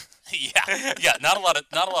 Yeah. Yeah, not a lot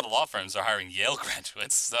of law firms are hiring Yale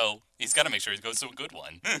graduates, so he's got to make sure he goes to a good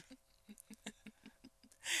one.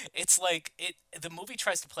 It's the movie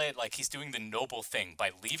tries to play it like he's doing the noble thing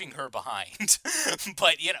by leaving her behind.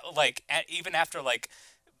 But, even after,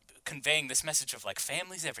 conveying this message of like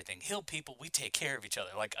family's everything. Hill people, we take care of each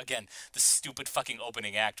other. Like again, the stupid fucking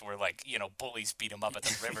opening act where like bullies beat him up at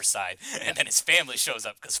the riverside, and then his family shows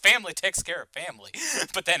up because family takes care of family.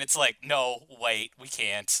 But then it's like, no, wait, we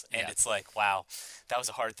can't. And it's like, wow, that was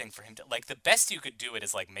a hard thing for him to like. The best you could do it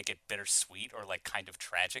is like make it bittersweet or like kind of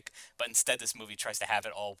tragic. But instead, this movie tries to have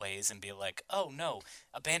it all ways and be like, oh no,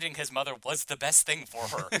 abandoning his mother was the best thing for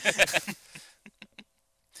her.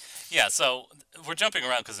 Yeah, so we're jumping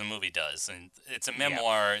around because the movie does, and it's a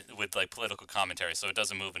memoir with like political commentary, so it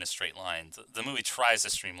doesn't move in a straight line. The movie tries to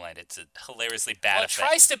streamline it to hilariously bad effect.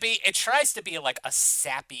 It tries to be like a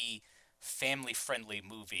sappy, family-friendly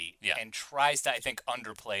movie, and tries to, I think,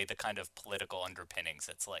 underplay the kind of political underpinnings.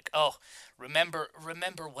 It's like, oh, remember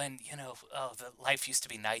when the life used to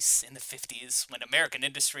be nice in the 50s when American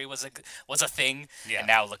industry was a thing, and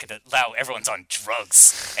now look at it. Now everyone's on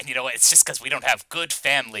drugs, and you know what? It's just because we don't have good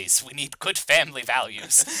families. We need good family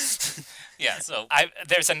values. Yeah, so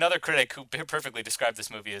there's another critic who perfectly described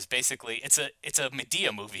this movie as basically it's a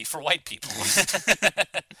Medea movie for white people.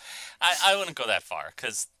 I wouldn't go that far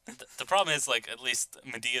because the problem is like at least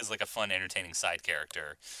Medea is like a fun, entertaining side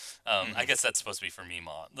character. I guess that's supposed to be for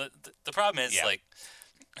Meemaw. The problem is like,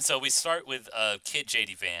 so we start with kid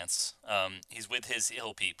J.D. Vance. He's with his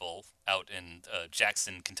Hill people out in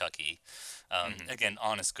Jackson, Kentucky. Again,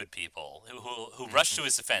 honest, good people who rush to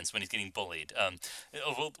his defense when he's getting bullied.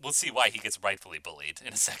 We'll see why he gets rightfully bullied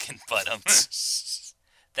in a second, but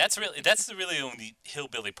that's the really only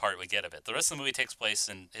hillbilly part we get of it. The rest of the movie takes place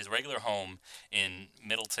in his regular home in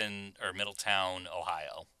Middletown,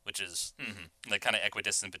 Ohio, which is like kind of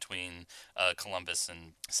equidistant between Columbus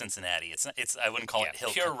and Cincinnati. It's I wouldn't call it hill.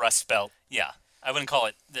 Pure Rust Belt. Yeah. I wouldn't call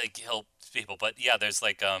it like hill people, but yeah, there's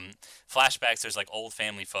like flashbacks. There's like old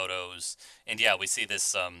family photos, and yeah, we see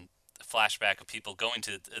this flashback of people going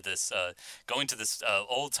to this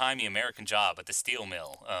old timey American job at the steel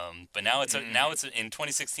mill. But now it's in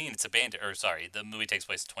 2016. It's abandoned. Or sorry, the movie takes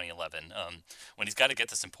place in 2011. When he's got to get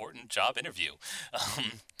this important job interview.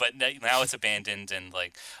 But now it's abandoned, and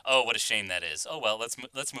like, oh, what a shame that is. Oh well,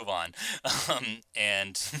 let's move on.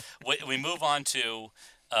 And we move on to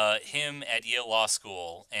him at Yale Law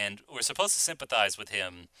School, and we're supposed to sympathize with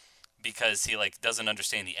him because he like doesn't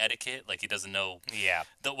understand the etiquette, like he doesn't know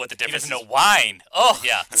what the difference. He doesn't know wine. Oh,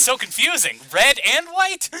 yeah, it's so confusing. Red and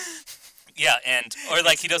white. Yeah, or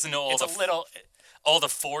like he doesn't know all the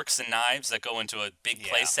forks and knives that go into a big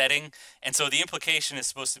play setting, and so the implication is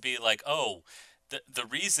supposed to be like, oh, the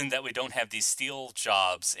reason that we don't have these steel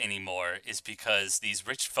jobs anymore is because these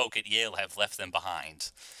rich folk at Yale have left them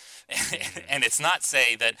behind. And it's not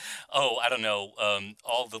say that, oh, I don't know,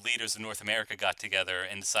 all the leaders of North America got together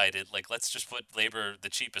and decided, like, let's just put labor the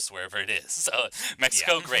cheapest wherever it is. So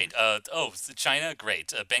Mexico, great. China,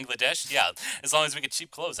 great. Bangladesh, yeah. As long as we get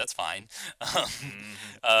cheap clothes, that's fine.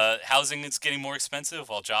 Housing is getting more expensive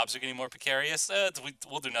while jobs are getting more precarious.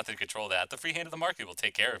 We'll do nothing to control that. The free hand of the market will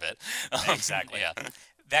take care of it. Exactly. Yeah.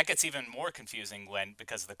 That gets even more confusing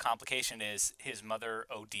because the complication is his mother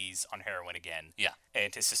ODs on heroin again. Yeah.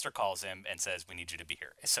 And his sister calls him and says, we need you to be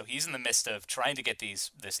here. So he's in the midst of trying to get this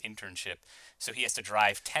internship. So he has to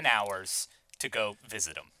drive 10 hours to go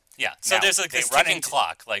visit him. Yeah. So there's like this ticking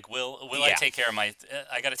clock. Like, will I take care of I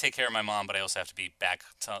got to take care of my mom, but I also have to be back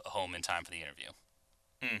home in time for the interview.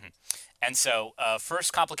 Mm-hmm. And so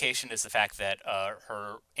first complication is the fact that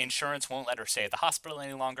her insurance won't let her stay at the hospital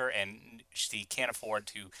any longer, and she can't afford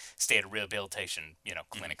to stay at a rehabilitation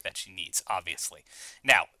clinic that she needs, obviously.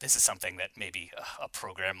 Now, this is something that maybe a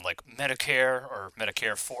program like Medicare or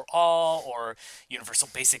Medicare for All or Universal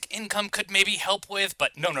Basic Income could maybe help with,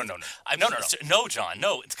 but no. No, John,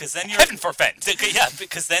 no, because then you're... Heaven forfend. Yeah,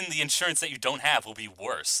 because then the insurance that you don't have will be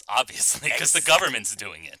worse, obviously, because the government's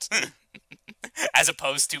doing it. As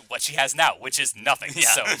opposed to what she has now, which is nothing.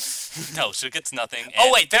 Yeah. So no, she gets nothing.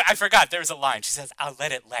 Oh wait, I forgot. There's a line. She says, "I'll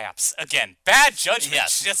let it lapse." Again, bad judgment.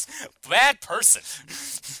 Yes. She's just bad person.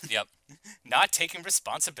 Yep. Not taking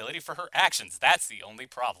responsibility for her actions. That's the only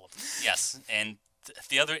problem. Yes, and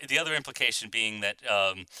the other implication being that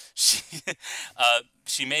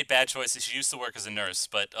she made bad choices. She used to work as a nurse,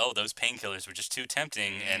 but those painkillers were just too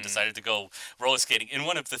tempting, and decided to go roller skating in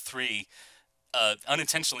one of the three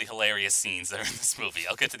unintentionally hilarious scenes that are in this movie.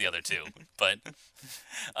 I'll get to the other two, but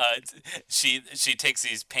she takes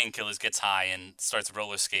these painkillers, gets high, and starts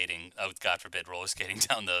roller skating. God forbid, roller skating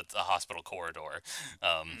down the hospital corridor.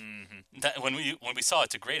 When we saw it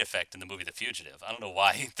to great effect in the movie The Fugitive. I don't know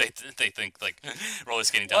why they think like roller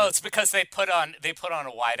skating down. Well, it's because they put on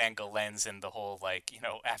a wide angle lens in the whole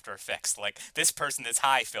After Effects, like this person is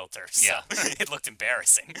high filter. So it looked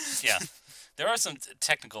embarrassing. Yeah. There are some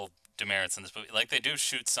technical demerits in this movie. Like, they do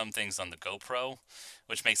shoot some things on the GoPro,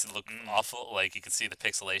 which makes it look awful. Like, you can see the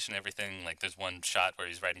pixelation and everything. Like, there's one shot where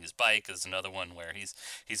he's riding his bike. There's another one where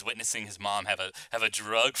he's witnessing his mom have a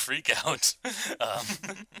drug freak out.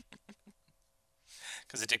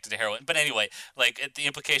 Because addicted to heroin. But anyway, like, the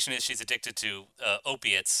implication is she's addicted to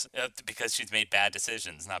opiates because she's made bad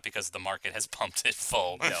decisions, not because the market has pumped it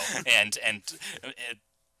full. No. and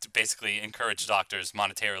to basically encourage doctors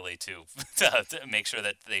monetarily to make sure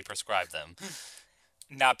that they prescribe them.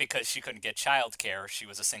 Not because she couldn't get childcare. She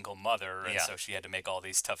was a single mother, and so she had to make all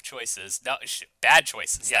these tough choices. No, bad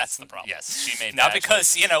choices. Yes, that's the problem. Yes, she made not bad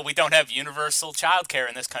because choices. we don't have universal childcare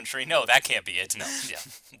in this country. No, that can't be it. No, yeah.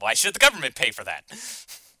 Why should the government pay for that?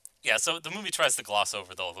 Yeah, so the movie tries to gloss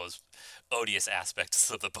over all those odious aspects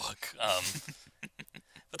of the book.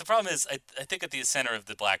 But the problem is, I think at the center of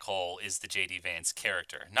the black hole is the J.D. Vance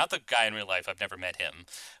character. Not the guy in real life. I've never met him.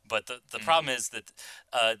 But the problem is that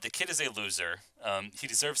the kid is a loser. He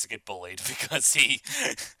deserves to get bullied because he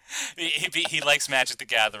likes Magic the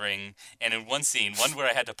Gathering. And in one scene, one where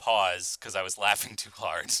I had to pause because I was laughing too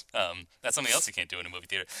hard. That's something else you can't do in a movie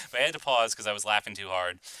theater. But I had to pause because I was laughing too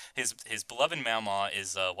hard. His beloved mama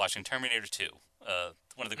is watching Terminator 2,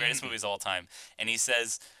 one of the greatest movies of all time. And he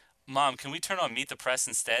says, "Mom, can we turn on Meet the Press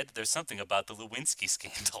instead? There's something about the Lewinsky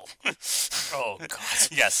scandal." Oh,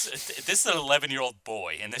 God. Yes, this is an 11-year-old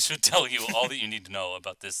boy, and this should tell you all that you need to know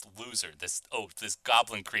about this loser, this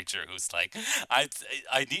goblin creature who's like, I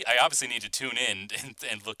obviously need to tune in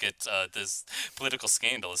and look at this political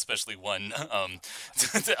scandal, especially one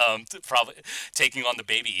probably taking on the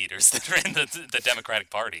baby eaters that are in the Democratic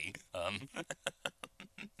Party.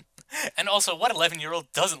 And also, what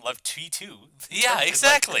 11-year-old doesn't love T2? Yeah,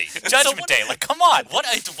 exactly. Judgment Day, like, come on. What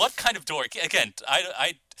kind of dork? Again,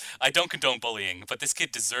 I don't condone bullying, but this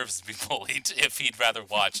kid deserves to be bullied if he'd rather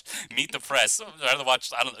watch Meet the Press, rather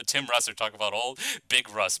watch, I don't know, Tim Russ or talk about old Big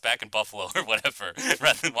Russ back in Buffalo or whatever,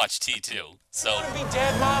 rather than watch T2. So. You want to be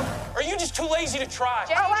dead, Mom? Or are you just too lazy to try?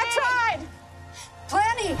 Oh, I tried!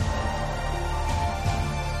 Plenty!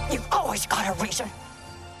 You've always got a reason.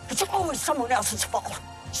 It's always someone else's fault.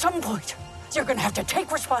 Some point, you're gonna have to take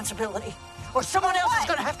responsibility, or someone else is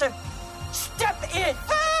gonna have to step in.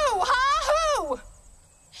 Who? Huh? Who?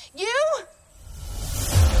 You?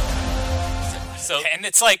 So, and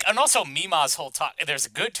it's like, and also Mima's whole talk, there's a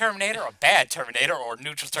good Terminator, a bad Terminator, or a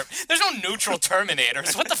neutral Terminator. There's no neutral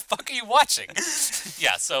Terminators. What the fuck are you watching?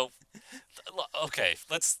 Yeah, so, okay,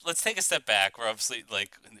 let's take a step back. We're obviously,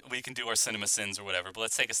 like, we can do our cinema sins or whatever, but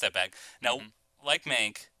let's take a step back. Now, like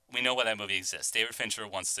Mank, we know why that movie exists. David Fincher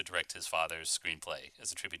wants to direct his father's screenplay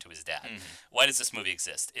as a tribute to his dad. Why does this movie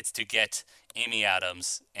exist? It's to get Amy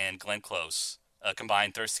Adams and Glenn Close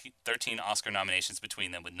combined 13 Oscar nominations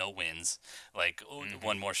between them with no wins, like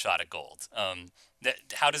one more shot at gold.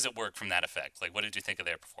 How does it work from that effect? Like, what did you think of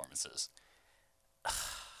their performances?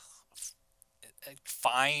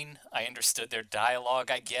 Fine. I understood their dialogue,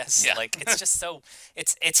 I guess. Yeah. Like, it's just so,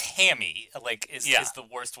 it's hammy, like, is the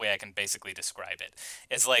worst way I can basically describe it.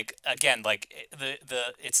 It's like, again, like,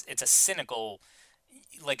 it's a cynical,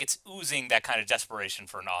 like, it's oozing that kind of desperation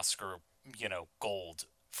for an Oscar, gold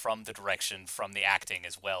from the direction, from the acting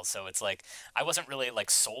as well. So it's like, I wasn't really, like,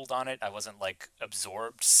 sold on it. I wasn't, like,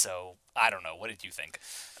 absorbed. So I don't know. What did you think?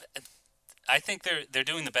 I think they're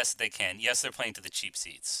doing the best that they can. Yes, they're playing to the cheap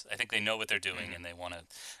seats. I think they know what they're doing, and they want to.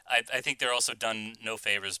 I think they're also done no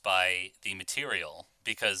favors by the material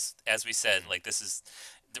because, as we said, like, this is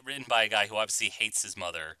written by a guy who obviously hates his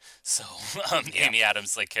mother. So Amy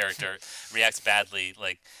Adams' like character reacts badly.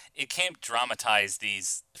 Like, it can't dramatize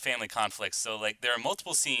these family conflicts. So, like, there are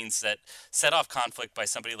multiple scenes that set off conflict by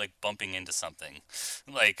somebody, like, bumping into something.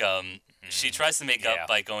 Like, she tries to make up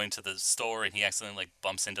by going to the store, and he accidentally, like,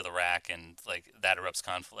 bumps into the rack, and, like, that erupts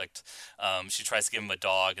conflict. She tries to give him a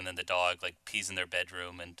dog, and then the dog, like, pees in their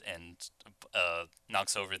bedroom and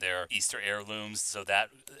knocks over their Easter heirlooms, so that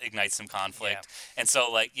ignites some conflict. And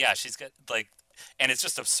so, like, she's got, like, and it's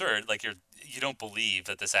just absurd. Like, you don't believe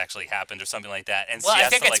that this actually happened or something like that. And well, I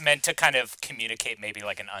think it's meant to kind of communicate maybe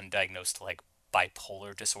like an undiagnosed, like,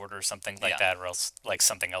 bipolar disorder or something like that, or else like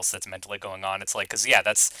something else that's mentally going on. It's like, because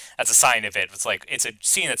that's a sign of it. It's like, it's a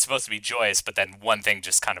scene that's supposed to be joyous, but then one thing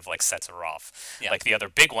just kind of like sets her off. Like the other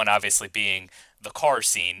big one obviously being the car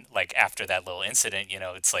scene, like after that little incident,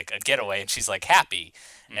 it's like a getaway and she's like happy.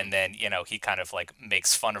 And then, he kind of like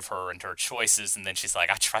makes fun of her and her choices. And then she's like,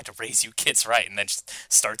 I tried to raise you kids right. And then just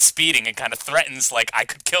starts speeding and kind of threatens, like, I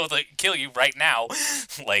could kill you right now.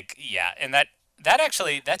 Like, and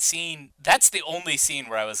That scene, that's the only scene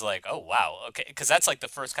where I was like, oh, wow, okay. Because that's like the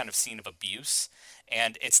first kind of scene of abuse.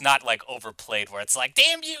 And it's not like overplayed where it's like,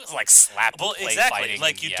 damn you, it's like slap play exactly. fighting.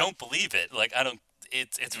 Like, you don't believe it. Like, I don't.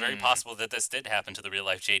 It's very possible that this did happen to the real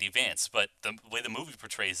life J.D. Vance, but the way the movie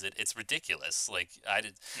portrays it, it's ridiculous. Like, I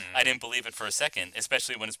didn't believe it for a second,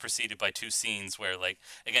 especially when it's preceded by two scenes where, like,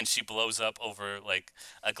 again, she blows up over like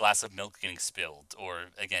a glass of milk getting spilled, or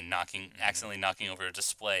again accidentally knocking over a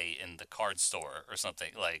display in the card store or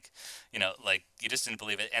something. Like, like you just didn't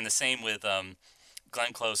believe it. And the same with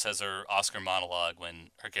Glenn Close has her Oscar monologue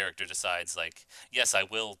when her character decides, like, yes, I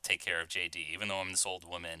will take care of JD, even though I'm this old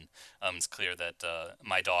woman. It's clear that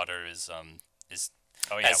my daughter is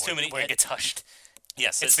oh yeah, where it gets hushed.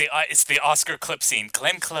 Yes, it's the Oscar clip scene.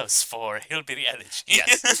 Glenn Close for Hillbilly Elegy.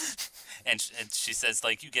 Yes, and she says,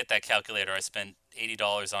 like, you get that calculator. I spent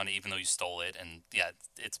 $80 on it, even though you stole it. And yeah,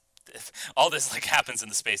 it's all this like happens in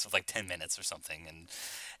the space of like 10 minutes or something.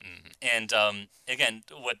 And again,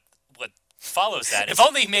 what follows that. If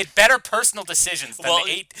only he made better personal decisions than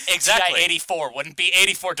the exactly. GI-84 wouldn't be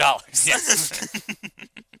 $84. Yes.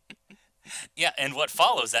 Yeah, and what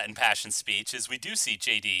follows that impassioned speech is we do see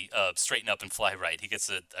JD straighten up and fly right. He gets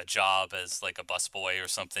a job as like a busboy or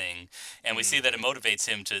something, and we see that it motivates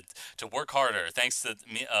him to work harder thanks to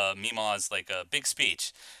Mima's like a big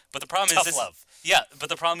speech. But the problem is love. Yeah, but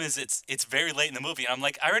the problem is it's very late in the movie, and I'm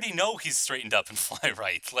like, I already know he's straightened up and fly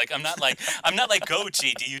right. Like I'm not like go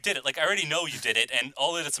JD, you did it. Like I already know you did it, and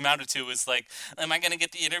all that it's amounted to is like, am I gonna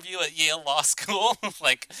get the interview at Yale Law School?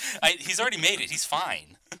 Like he's already made it. He's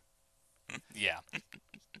fine. Yeah.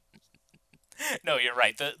 No, you're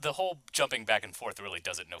right. The whole jumping back and forth really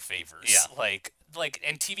does it no favors. Yeah. Like,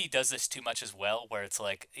 and TV does this too much as well, where it's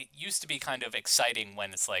like, it used to be kind of exciting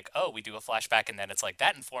when it's like, oh, we do a flashback, and then it's like,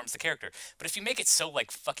 that informs the character. But if you make it so,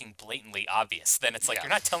 like, fucking blatantly obvious, then it's like, you're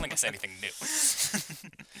not telling us anything new.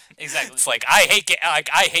 Exactly. It's like, I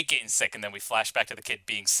hate getting sick, and then we flash back to the kid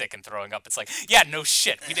being sick and throwing up. It's like, yeah, no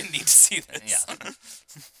shit, we didn't need to see this. Yeah.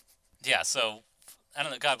 Yeah, so I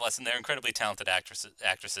don't know. God bless them. They're incredibly talented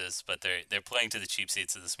actresses, but they're playing to the cheap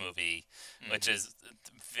seats of this movie, which is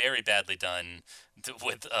very badly done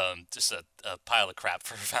with just a pile of crap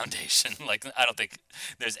for a foundation. Like I don't think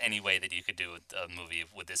there's any way that you could do a movie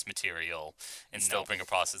with this material and still bring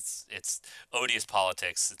across its odious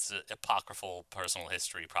politics. It's apocryphal personal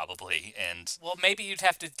history, probably. And well, maybe you'd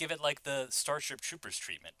have to give it like the Starship Troopers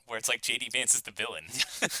treatment, where it's like J.D. Vance is the villain,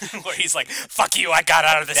 where he's like, "Fuck you, I got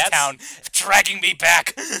out of this town, dragging me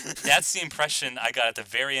back." That's the impression I got at the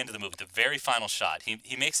very end of the movie, the very final shot.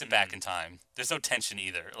 He makes it back in time. There's no tension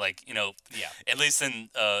either. Like, at least in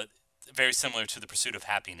very similar to The Pursuit of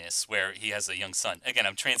Happiness, where he has a young son. Again,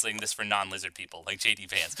 I'm translating this for non-lizard people, like J.D.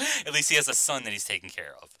 Vance. At least he has a son that he's taking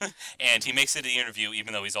care of. And he makes it to the interview,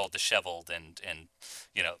 even though he's all disheveled and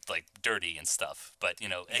like dirty and stuff. But,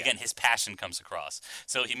 again, his passion comes across.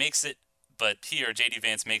 So he makes it. But here, J.D.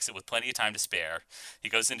 Vance makes it with plenty of time to spare. He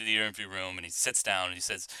goes into the interview room, and he sits down, and he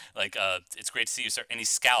says, like, it's great to see you, sir. And he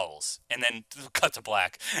scowls, and then cut to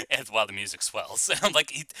black while the music swells. And I'm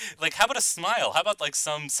like, how about a smile? How about, like,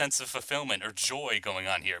 some sense of fulfillment or joy going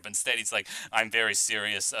on here? But instead, he's like, I'm very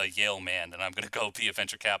serious, Yale man, and I'm going to go be a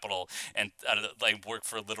venture capital and, like, work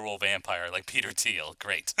for a literal vampire like Peter Thiel.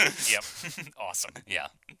 Great. Yep. Awesome. Yeah.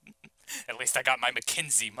 At least I got my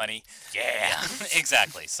McKinsey money. Yeah,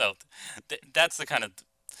 exactly. So that's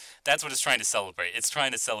that's what it's trying to celebrate. It's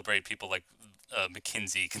trying to celebrate people like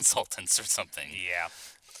McKinsey consultants or something. Yeah.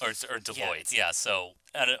 Or Deloitte. Yeah. So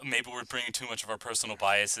maybe we're bringing too much of our personal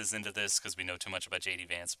biases into this because we know too much about J.D.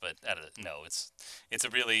 Vance. But no, it's a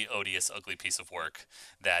really odious, ugly piece of work.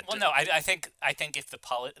 That well, no, I think if the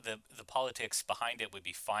politics behind it would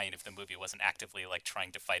be fine if the movie wasn't actively like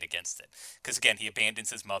trying to fight against it. Because again, he abandons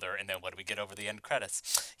his mother, and then what do we get over the end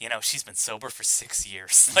credits? She's been sober for 6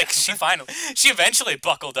 years. Like she eventually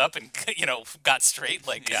buckled up and got straight.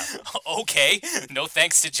 Like okay, no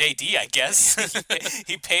thanks to JD, I guess.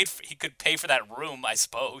 He could pay for that room, I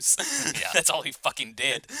suppose. Yeah. That's all he fucking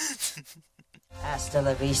did. Hasta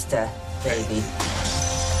la vista, baby.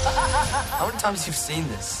 How many times have you seen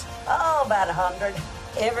this? Oh, about 100.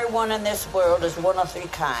 Everyone in this world is one of three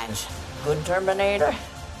kinds. Good Terminator,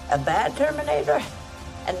 a bad Terminator,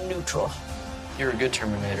 and neutral. You're a good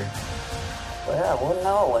Terminator. Well, I wasn't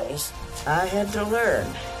always. I had to learn.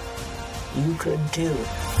 You could too.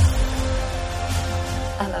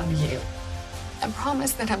 I love you. I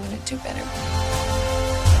promise that I'm going to do better.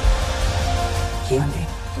 Honey,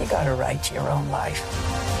 you got to write your own life.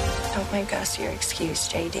 Don't make us your excuse,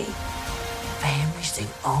 JD. Family's the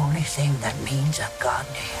only thing that means a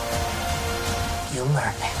goddamn. You'll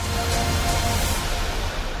learn it.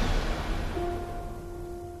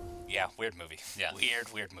 weird movie. Yeah.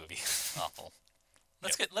 Weird movie. Awful.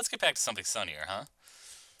 Let's get back to something sunnier, huh?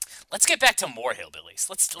 Let's get back to more hillbillies.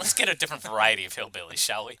 Let's get a different variety of hillbillies,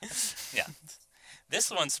 shall we? Yeah. This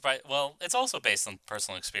one's, well, it's also based on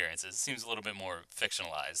personal experiences. It seems a little bit more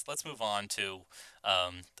fictionalized. Let's move on to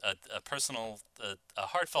a personal, a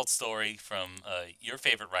heartfelt story from your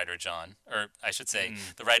favorite writer, John, or I should say,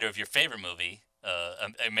 the writer of your favorite movie,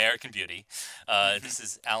 American Beauty. This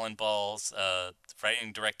is Alan Ball's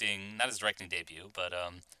writing, directing, not his directing debut, but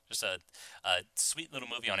just a sweet little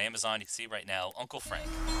movie on Amazon. You can see right now, Uncle Frank.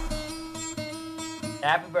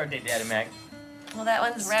 Happy birthday, Daddy Mac. Well, that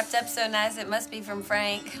one's wrapped up so nice it must be from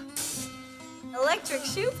Frank. Electric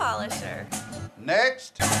shoe polisher.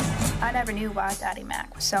 Next. I never knew why Daddy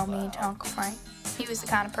Mac was so mean to Uncle Frank. He was the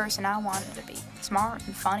kind of person I wanted to be. Smart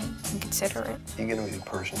and funny and considerate. You're gonna be the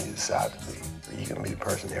person you decide to be, or you're gonna be the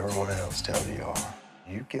person everyone else tells you are.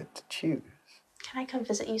 You get to choose. Can I come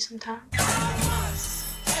visit you sometime?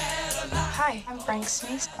 Hi, I'm Frank's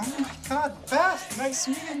niece. Oh my God, Beth, nice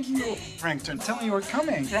meeting you. Frank didn't tell me you were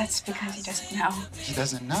coming. That's because he doesn't know. He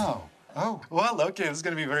doesn't know. Oh, well, okay, this is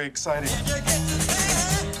gonna be very exciting.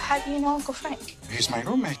 How do you know Uncle Frank? He's my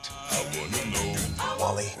roommate.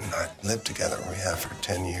 Wally and I lived together, we have for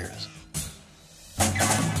 10 years.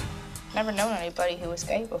 Never known anybody who was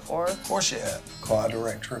gay before. Of course you have. Choir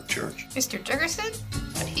director of church. Mr. Jurgensen?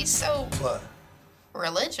 But he's so... What?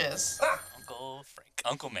 Religious. Uncle Frank.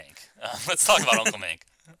 Uncle Mank. Let's talk about Uncle Mank.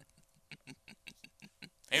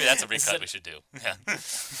 Maybe that's a recut we should do. Yeah.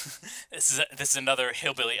 This is another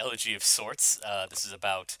hillbilly elegy of sorts. This is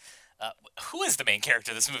about who is the main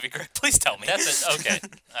character of this movie, Greg? Please tell me. That's it. Okay.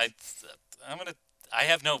 I'm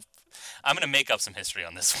gonna make up some history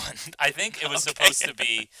on this one. I think it was supposed to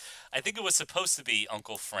be. I think it was supposed to be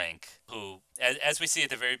Uncle Frank, who, as we see at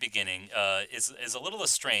the very beginning, is a little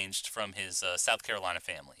estranged from his South Carolina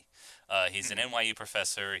family. He's an NYU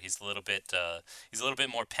professor. He's a little bit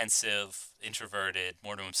more pensive, introverted,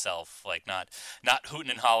 more to himself, like not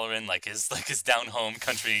hooting and hollering like his down home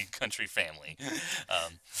country family.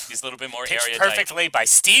 He's a little bit more Pitched erudite. perfectly by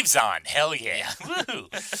Steve Zahn. Hell yeah.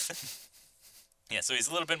 Woohoo. Yeah, so he's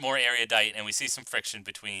a little bit more erudite, and we see some friction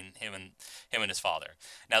between him and his father.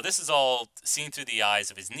 Now, this is all seen through the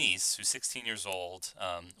eyes of his niece, who's 16 years old,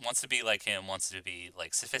 wants to be like him, wants to be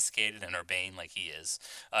like sophisticated and urbane like he is.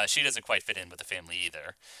 She doesn't quite fit in with the family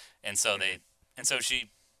either, and so she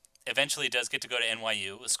eventually does get to go to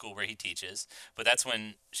NYU, a school where he teaches. But that's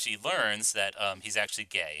when she learns that he's actually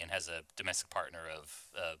gay and has a domestic partner of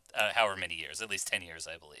however many years, at least 10 years,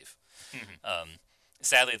 I believe.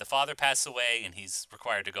 Sadly, the father passed away, and he's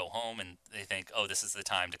required to go home, and they think, oh, this is the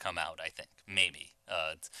time to come out, I think. Maybe.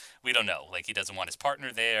 We don't know. Like, he doesn't want his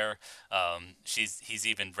partner there. He's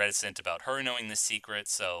even reticent about her knowing the secret,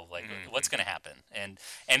 so, like, what's going to happen? And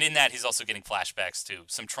in that, he's also getting flashbacks to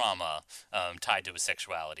some trauma tied to his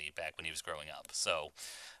sexuality back when he was growing up. So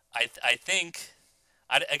I think...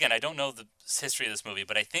 Again, I don't know the history of this movie,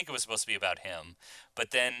 but I think it was supposed to be about him.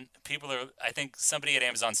 But then I think somebody at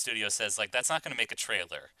Amazon Studios says, like, that's not going to make a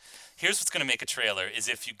trailer. Here's what's going to make a trailer is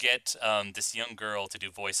if you get this young girl to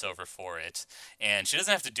do voiceover for it, and she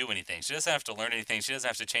doesn't have to do anything. She doesn't have to learn anything. She doesn't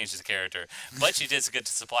have to change his character. But she does get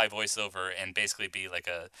to supply voiceover and basically be like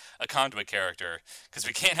a conduit character, because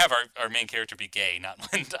we can't have our main character be gay, not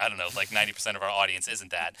when, I don't know, like 90% of our audience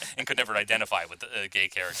isn't that and could never identify with a gay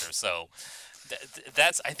character. So...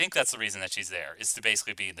 I think that's the reason that she's there, is to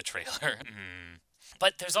basically be in the trailer.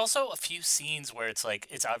 But there's also a few scenes where it's like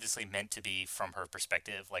it's obviously meant to be from her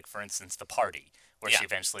perspective. Like, for instance, the party where she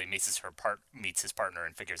eventually meets his partner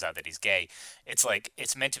and figures out that he's gay. It's like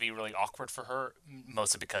it's meant to be really awkward for her,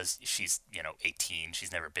 mostly because she's 18.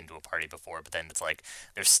 She's never been to a party before. But then it's like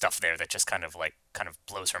there's stuff there that just kind of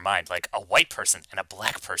blows her mind, like a white person and a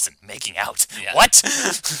black person making out. Yeah. What?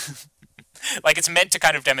 Like, it's meant to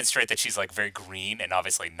kind of demonstrate that she's, like, very green and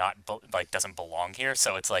obviously not, doesn't belong here.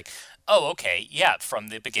 So it's like, oh, okay, yeah, from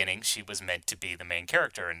the beginning, she was meant to be the main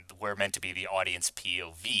character, and we're meant to be the audience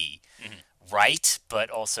POV, right? But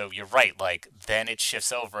also, you're right, like, then it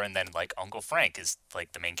shifts over, and then, like, Uncle Frank is,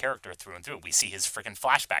 like, the main character through and through. We see his freaking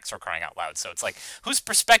flashbacks for crying out loud. So it's like, whose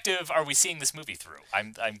perspective are we seeing this movie through?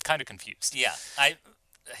 I'm kind of confused. Yeah, I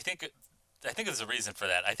think there's a reason for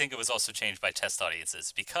that. I think it was also changed by test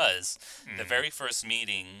audiences because the very first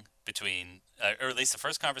meeting between, or at least the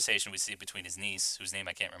first conversation we see between his niece, whose name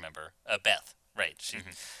I can't remember, Beth, right? She,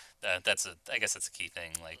 I guess that's a key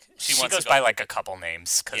thing. Like she goes by like a couple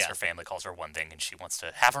names because her family calls her one thing, and she wants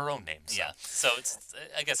to have her own name. So. Yeah, so it's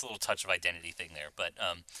I guess a little touch of identity thing there. But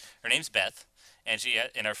her name's Beth, and she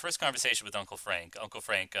in our first conversation with Uncle Frank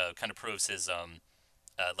kind of proves his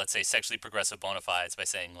let's say, sexually progressive bona fides by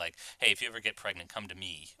saying, like, hey, if you ever get pregnant, come to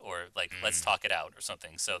me, or, like, let's talk it out or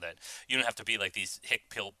something, so that you don't have to be like these hick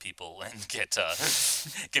pill people and get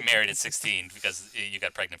married at 16 because you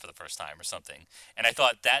got pregnant for the first time or something. And I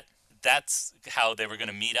thought that's how they were going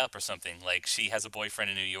to meet up or something. Like, she has a boyfriend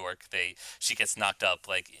in New York. She gets knocked up,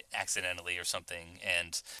 like, accidentally or something,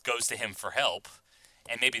 and goes to him for help.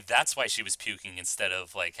 And maybe that's why she was puking instead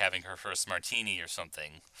of, like, having her first martini or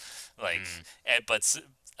something. Like, but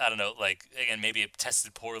I don't know, like, again, maybe it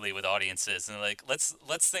tested poorly with audiences. And, like, let's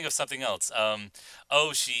think of something else.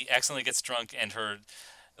 She accidentally gets drunk and her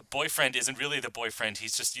boyfriend isn't really the boyfriend.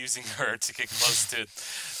 He's just using her to get close to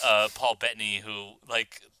Paul Bettany, who,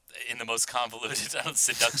 like, in the most convoluted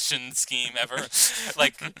seduction scheme ever.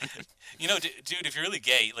 Like, you know, dude, if you're really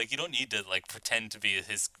gay, like, you don't need to, like, pretend to be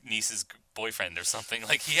his niece's boyfriend or something.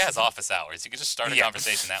 Like, he has office hours. You can just start a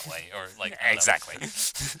conversation that way. Or, like, I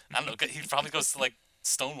don't know. He probably goes to, like,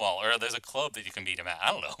 Stonewall, or there's a club that you can meet him at.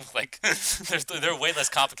 I don't know. Like, they're way less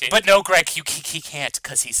complicated. But no, Greg, he can't,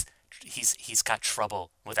 because he's got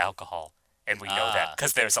trouble with alcohol. And we know that,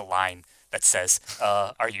 because there's a line that says,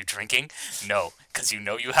 are you drinking? No, because you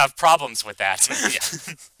know you have problems with that.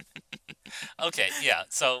 Okay, yeah.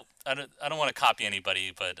 So I don't want to copy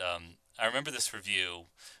anybody, but I remember this review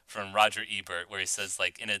from Roger Ebert where he says,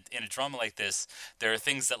 like, in a drama like this, there are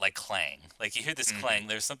things that, like, clang. Like, you hear this clang,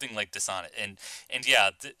 there's something, like, dissonant. And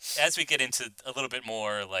yeah, as we get into a little bit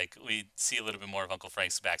more, like, we see a little bit more of Uncle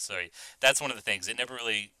Frank's backstory, that's one of the things. It never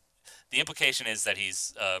really... The implication is that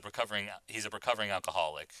he's a recovering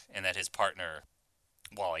alcoholic, and that his partner,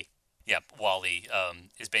 Wally,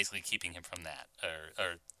 is basically keeping him from that,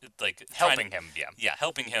 or like helping him,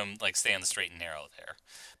 helping him, like, stay on the straight and narrow there.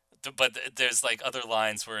 But there's, like, other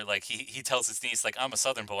lines where, like, he tells his niece, like, I'm a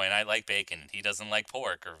Southern boy and I like bacon. He doesn't like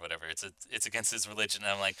pork or whatever. It's against his religion.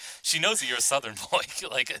 And I'm like, she knows that you're a Southern boy.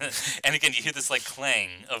 Like, and again, you hear this, like, clang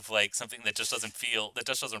of, like, something that just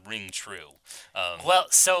doesn't ring true. Well,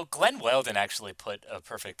 so Glenn Weldon actually put a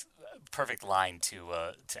perfect line to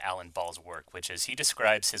Alan Ball's work, which is he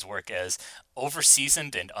describes his work as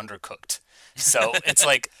over-seasoned and undercooked. So it's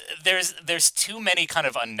like there's too many kind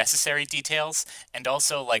of unnecessary details, and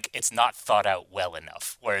also, like, it's not thought out well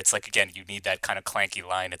enough, where it's like, again, you need that kind of clanky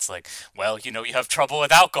line. It's like, well, you know, you have trouble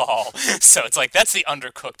with alcohol. So it's like, that's the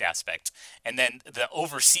undercooked aspect. And then the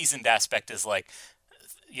over-seasoned aspect is like,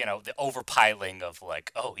 you know, the overpiling of,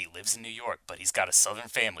 like, oh, he lives in New York, but he's got a Southern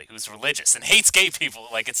family who's religious and hates gay people.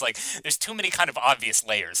 Like, it's like, there's too many kind of obvious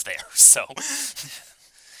layers there. So,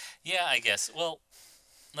 yeah, I guess. Well,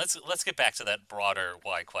 let's get back to that broader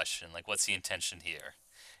why question. Like, what's the intention here?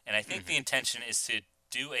 And I think the intention is to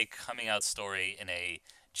do a coming out story in a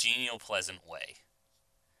genial, pleasant way.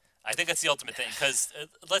 I think that's the ultimate thing, because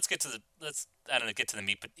let's get to the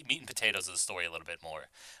meat and potatoes of the story a little bit more.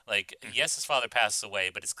 Like, yes, his father passes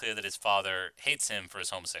away, but it's clear that his father hates him for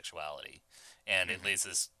his homosexuality, and it leads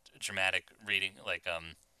this dramatic reading. Like,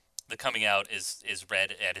 the coming out is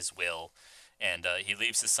read at his will, and he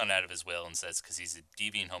leaves his son out of his will and says, because he's a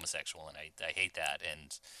deviant homosexual, and I hate that,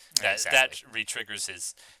 and that re-triggers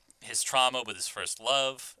his trauma with his first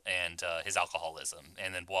love and his alcoholism,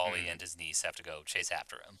 and then Wally and his niece have to go chase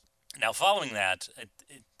after him. Now, following that,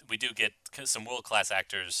 we do get some world-class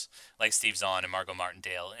actors like Steve Zahn and Margot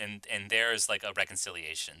Martindale, and there's, like, a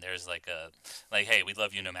reconciliation. There's, like, hey, we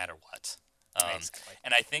love you no matter what.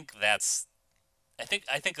 And I think that's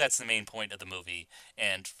the main point of the movie.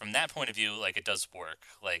 And from that point of view, like, it does work.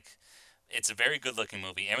 Like, it's a very good-looking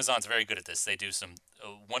movie. Amazon's very good at this. They do some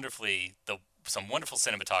wonderful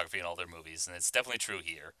cinematography in all their movies, and it's definitely true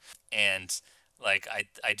here. And, like,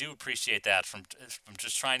 I do appreciate that from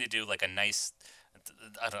just trying to do, like, a nice,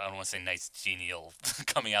 I don't want to say nice, genial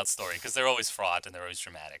coming out story, because they're always fraught and they're always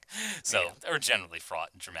dramatic. So, or generally fraught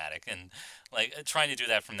and dramatic. And, like, trying to do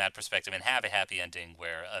that from that perspective and have a happy ending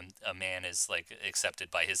where a man is, like, accepted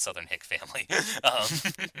by his Southern hick family.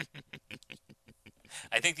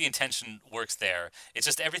 I think the intention works there. It's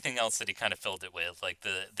just everything else that he kind of filled it with, like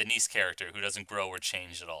the niece character who doesn't grow or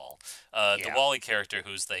change at all. The Wally character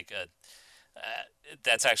who's, like,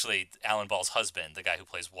 that's actually Alan Ball's husband, the guy who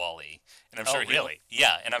plays Wally. And I'm sure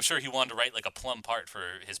and I'm sure he wanted to write, like, a plum part for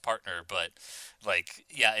his partner, but, like,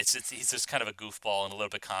 yeah, he's just kind of a goofball and a little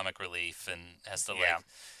bit comic relief, and has to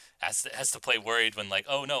has to play worried when, like,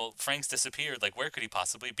 oh no, Frank's disappeared, like, where could he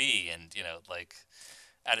possibly be? And, you know, like,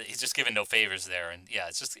 he's just given no favors there, and yeah,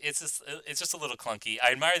 it's just a little clunky.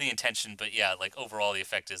 I admire the intention, but yeah, like, overall the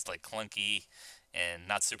effect is, like, clunky and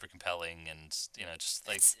not super compelling, and just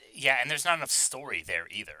like and there's not enough story there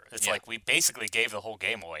either. It's like we basically gave the whole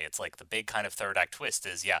game away. It's like the big kind of third act twist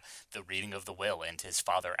is the reading of the will, and his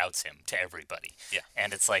father outs him to everybody.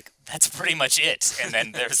 And it's like that's pretty much it. And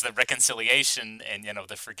then there's the reconciliation and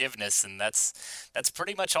the forgiveness, and that's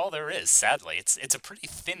pretty much all there is. Sadly, it's a pretty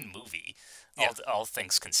thin movie. All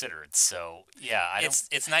things considered. So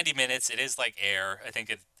it's 90 minutes. It is like Air. I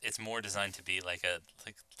think it's more designed to be like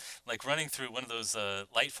running through one of those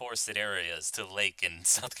light forested areas to a lake in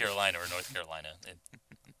South Carolina or North Carolina.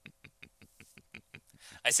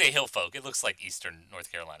 I say hill folk. It looks like eastern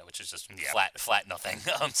North Carolina, which is just flat nothing.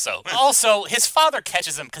 So also his father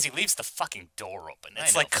catches him because he leaves the fucking door open.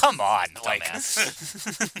 It's like, come on, like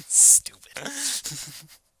stupid.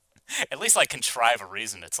 At least contrive a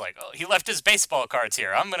reason. It's like, oh, he left his baseball cards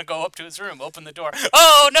here. I'm gonna go up to his room, open the door.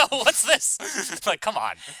 Oh no, what's this? Like, come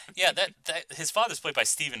on. Yeah, that his father's played by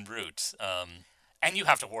Stephen Root. And you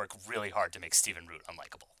have to work really hard to make Stephen Root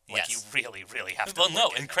unlikable. Like, you really, really have to. Well,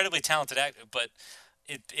 no, incredibly talented actor, but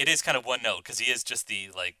it is kind of one note because he is just the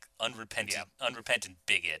unrepentant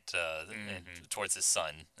bigot towards his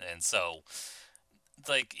son, and so.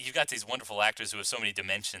 Like, you've got these wonderful actors who have so many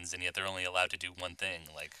dimensions, and yet they're only allowed to do one thing.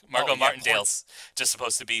 Like, Margot Martindale's just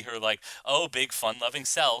supposed to be her, big, fun-loving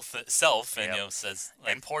self, and, says...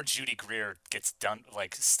 and poor Judy Greer gets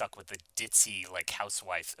stuck with the ditzy,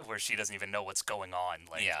 housewife, where she doesn't even know what's going on.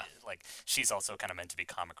 Like, she's also kind of meant to be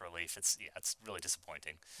comic relief. It's really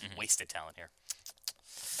disappointing. Wasted talent here.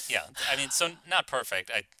 Yeah, I mean, so not perfect.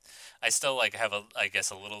 I still, have, a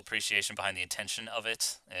little appreciation behind the intention of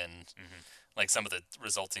it, and... Like some of the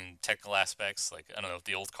resulting technical aspects, I don't know,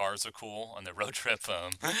 the old cars are cool on the road trip,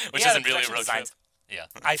 which isn't really a road trip. Yeah,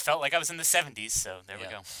 I felt like I was in the 70s, so there we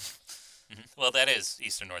go. Well, that is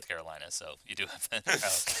Eastern North Carolina, so you do have that.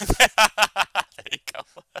 There you go.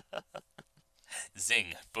 Zing,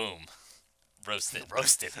 boom, roasted.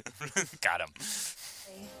 Got him.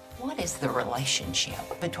 What is the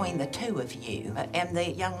relationship between the two of you and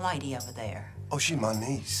the young lady over there? Oh, she's my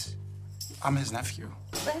niece. I'm his nephew.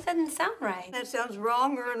 That doesn't sound right. That sounds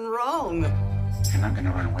wronger and wrong. You're not gonna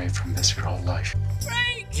run away from this your whole life.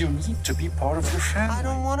 Frank! You need to be part of your family. I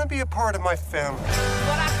don't want to be a part of my family.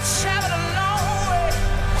 But I've traveled a long way.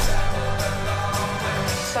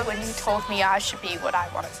 So when you told me I should be what I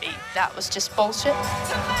want to be, that was just bullshit?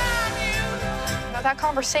 That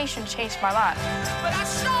conversation changed my life. But I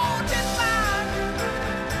sure did mine.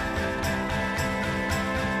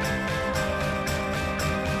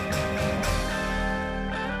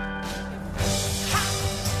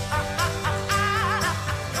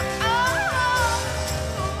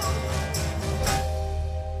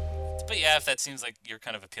 If that seems like your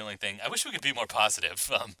kind of appealing thing, I wish we could be more positive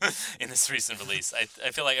in this recent release. I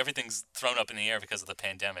feel like everything's thrown up in the air because of the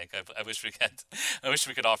pandemic. I wish we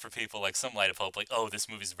could offer people some light of hope, oh, this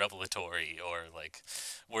movie's revelatory or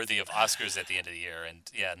worthy of Oscars at the end of the year. And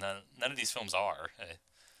none of these films are.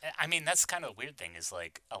 I mean, that's kind of the weird thing is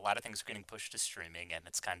a lot of things are getting pushed to streaming, and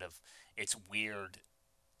it's weird.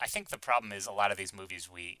 I think the problem is a lot of these movies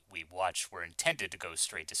we watch were intended to go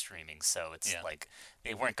straight to streaming, so it's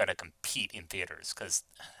they weren't going to compete in theaters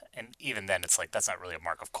and even then it's that's not really a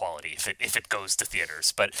mark of quality if it goes to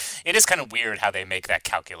theaters. But it is kind of weird how they make that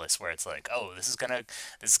calculus where it's oh, this is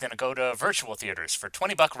gonna go to virtual theaters for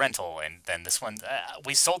 $20 rental, and then this one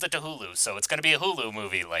we sold it to Hulu, so it's gonna be a Hulu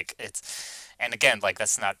movie. And again,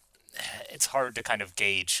 that's not. It's hard to kind of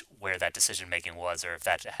gauge where that decision making was, or if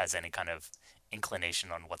that has any kind of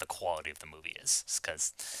inclination on what the quality of the movie is,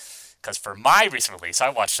 because for my recent release, I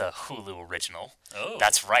watched a Hulu original. Oh,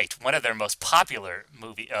 that's right, one of their most popular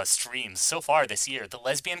movie streams so far this year, the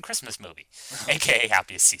Lesbian Christmas Movie, aka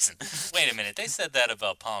Happiest Season. Wait a minute, they said that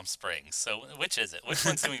about Palm Springs. So which is it? Which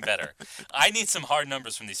one's doing better? I need some hard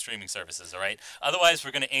numbers from these streaming services. All right, otherwise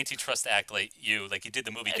we're going to antitrust act like you did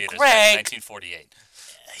the movie theaters back in 1948.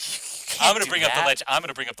 I'm going to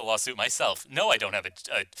bring up the lawsuit myself. No, I don't have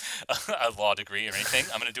a law degree or anything.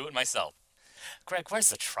 I'm going to do it myself. Greg, where's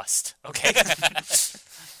the trust? Okay.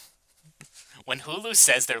 When Hulu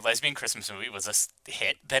says their Lesbian Christmas Movie was a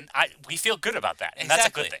hit, then we feel good about that, and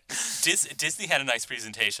exactly. That's a good thing. Disney had nice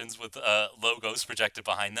presentations with logos projected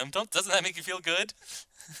behind them. Doesn't that make you feel good?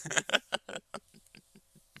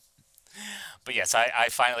 But yes, I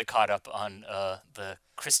finally caught up on the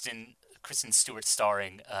Kristen Stewart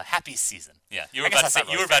starring Happy Season. Yeah, you were about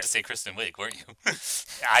to say Kristen Wiig, weren't you?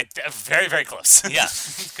 Very, very close. Yeah,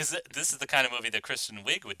 because this is the kind of movie that Kristen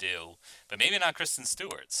Wiig would do, but maybe not Kristen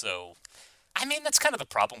Stewart. So, I mean, that's kind of the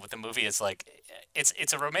problem with the movie. Is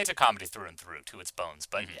it's a romantic comedy through and through to its bones,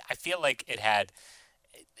 but I feel like it had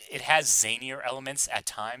it has zanier elements at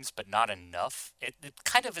times, but not enough. It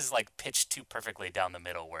kind of is like pitched too perfectly down the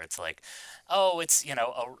middle, where it's like, oh, it's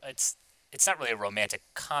it's not really a romantic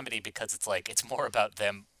comedy because it's like it's more about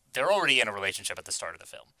them. They're already in a relationship at the start of the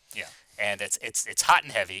film. Yeah. And it's hot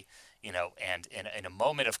and heavy, and in a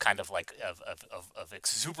moment of kind of like of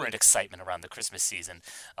exuberant excitement around the Christmas season,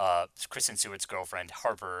 Kristen Stewart's girlfriend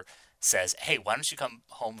Harper says, "Hey, why don't you come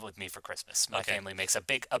home with me for Christmas? My family makes a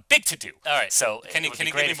big to do." All right. So can you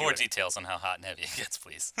give me more details on how hot and heavy it gets,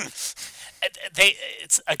 please?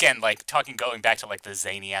 It's again like going back to like the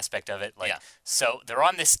zany aspect of it. Like, so they're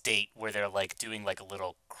on this date where they're like doing like a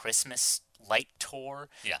little Christmas light tour,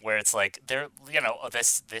 where it's like they're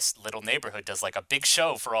this little neighborhood does like a big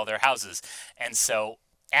show for all their houses, and so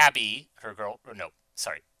Abby,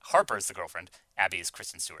 Harper is the girlfriend. Abby is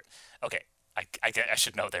Kristen Stewart. Okay. I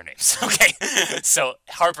should know their names. Okay. So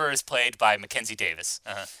Harper is played by Mackenzie Davis.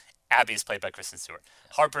 Abby is played by Kristen Stewart.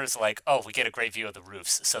 Harper's like, oh, we get a great view of the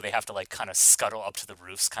roofs, so they have to like kind of scuttle up to the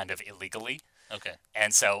roofs kind of illegally. Okay.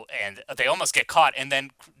 And they almost get caught, and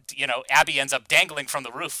then Abby ends up dangling from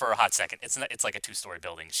the roof for a hot second. It's like a 2-story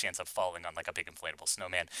building. She ends up falling on like a big inflatable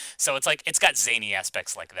snowman. So it's like it's got zany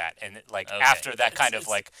aspects like that, and like after that kind of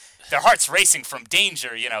like their hearts racing from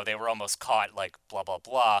danger. They were almost caught. Like blah blah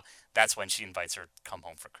blah. That's when she invites her to come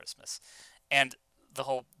home for Christmas, and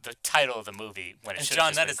the title of the movie when it should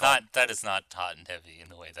John, that is not hot and heavy in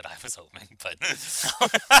the way that I was hoping, but.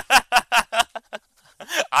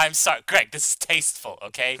 I'm sorry, Greg. This is tasteful,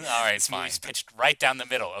 okay? All right, this fine. movie's pitched right down the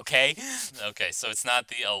middle, okay? Okay, so it's not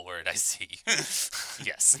the L word. I see.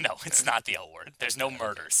 Yes, no, it's not the L word. There's no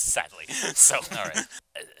murders, sadly. So, all right.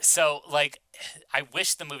 So, like, I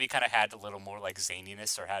wish the movie kind of had a little more like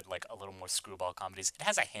zaniness or had like a little more screwball comedies. It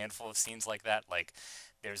has a handful of scenes like that. Like,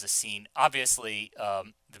 there's a scene. Obviously,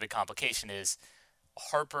 the big complication is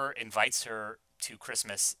Harper invites her to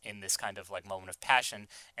Christmas in this kind of like moment of passion,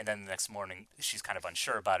 and then the next morning she's kind of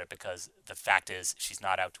unsure about it because the fact is she's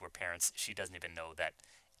not out to her parents. She doesn't even know that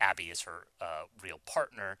Abby is her real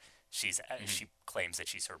partner. She claims that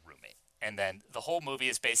she's her roommate, and then the whole movie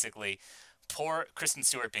is basically poor Kristen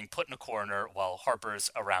Stewart being put in a corner while Harper's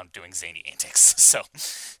around doing zany antics. So,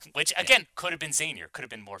 which again could have been zanier, could have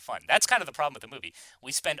been more fun. That's kind of the problem with the movie.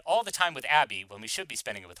 We spend all the time with Abby when we should be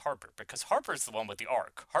spending it with Harper, because Harper's the one with the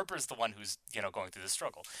arc. Harper's the one who's going through the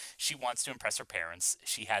struggle. She wants to impress her parents.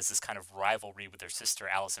 She has this kind of rivalry with her sister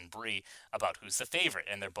Allison Brie about who's the favorite,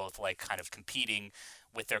 and they're both like kind of competing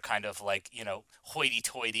with their kind of like,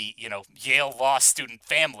 hoity-toity, Yale law student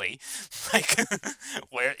family, like,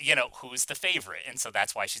 where, who's the favorite. And so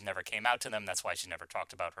that's why she's never came out to them. That's why she never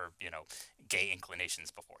talked about her, gay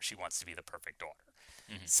inclinations before. She wants to be the perfect daughter.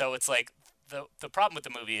 Mm-hmm. So it's like, the problem with the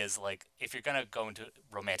movie is, like, if you're going to go into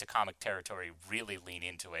romantic comic territory, really lean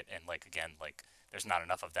into it. And, like, again, like, there's not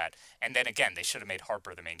enough of that. And then again, they should have made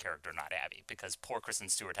Harper the main character, not Abby, because poor Kristen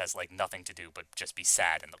Stewart has like nothing to do but just be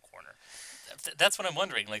sad in the corner. That's what I'm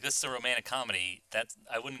wondering. Like, this is a romantic comedy. That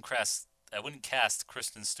I wouldn't cast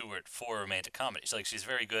Kristen Stewart for a romantic comedy. She's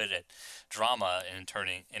very good at drama and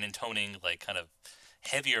intoning like kind of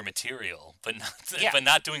heavier material, but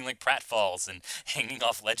not doing like pratfalls and hanging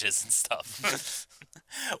off ledges and stuff.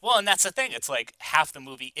 Well, and that's the thing. It's like half the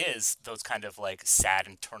movie is those kind of like sad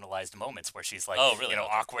internalized moments where she's like,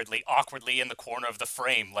 awkwardly in the corner of the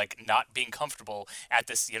frame, like not being comfortable at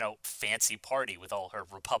this, fancy party with all her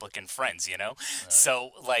Republican friends, Right.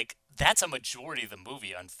 So like that's a majority of the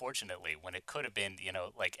movie, unfortunately, when it could have been,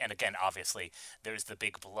 and again, obviously, there's the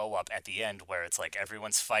big blow up at the end where it's like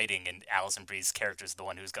everyone's fighting and Alison Brie's character is the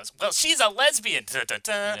one who goes, well, she's a lesbian,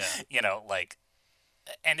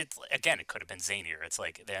 and it's, again, it could have been zanier. It's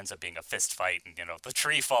like, there ends up being a fist fight and, the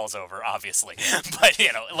tree falls over, obviously. But,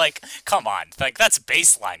 like, come on. Like, that's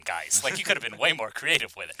baseline, guys. Like, you could have been way more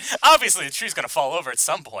creative with it. Obviously, the tree's going to fall over at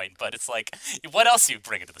some point, but it's like, what else do you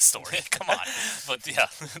bring into the story? Come on. But, yeah,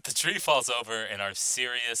 the tree falls over and our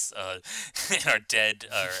serious, our dead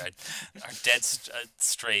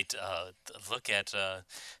straight look at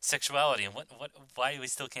sexuality and why we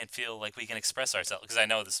still can't feel like we can express ourselves. Because I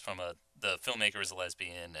know this from the filmmaker is a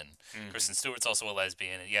lesbian, and Kristen Stewart's also a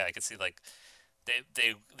lesbian, and yeah, I could see like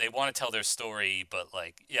they want to tell their story, but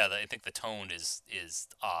like I think the tone is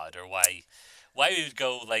odd, or why we would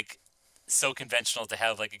go like so conventional to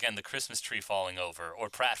have like again the Christmas tree falling over, or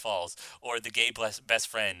pratfalls, or the gay best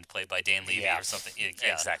friend played by Dan Levy or something.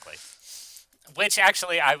 Yeah, exactly. Which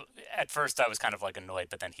actually, at first I was kind of like annoyed,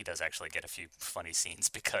 but then he does actually get a few funny scenes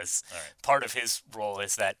because part of his role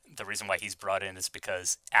is that the reason why he's brought in is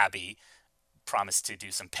because Abby promised to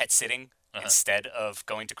do some pet sitting instead of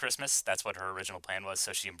going to Christmas. That's what her original plan was.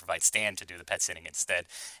 So she invites Stan to do the pet sitting instead,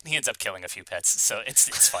 and he ends up killing a few pets. So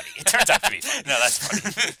it's funny. It turns out to be funny. No, that's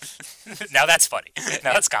funny. Now that's funny.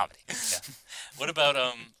 Now that's comedy. Yeah. What about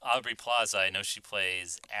Aubrey Plaza? I know she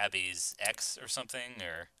plays Abby's ex or something,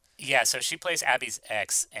 or yeah. So she plays Abby's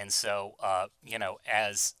ex, and so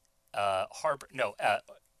as Harper. No,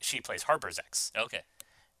 she plays Harper's ex. Okay.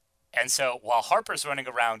 And so while Harper's running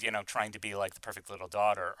around, trying to be like the perfect little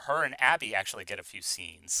daughter, her and Abby actually get a few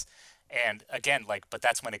scenes. And again, but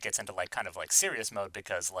that's when it gets into kind of serious mode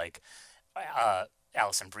because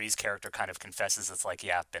Alison Brie's character kind of confesses it's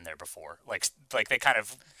yeah, I've been there before. Like they kind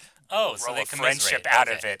of so they friendship out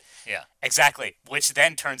of it. Yeah. Exactly. Which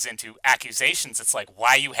then turns into accusations. It's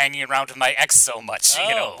why are you hanging around with my ex so much?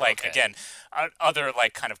 Again, other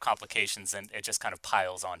kind of complications, and it just kind of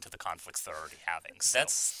piles on to the conflicts they're already having. So.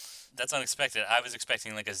 That's unexpected. I was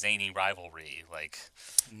expecting a zany rivalry,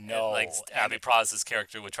 no, Abby Plaza's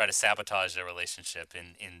character would try to sabotage their relationship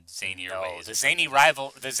in zanier ways. The zany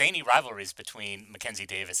rivalries between Mackenzie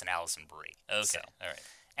Davis and Alison Brie. Okay, all right.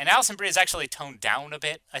 And Alison Brie is actually toned down a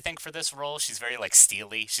bit, I think, for this role. She's very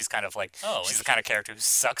steely. She's kind of she's the kind of character who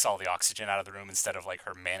sucks all the oxygen out of the room instead of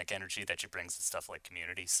her manic energy that she brings to stuff like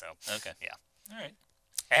Community. So okay, yeah, all right.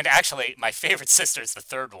 And actually, my favorite sister is the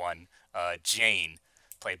third one, Jane,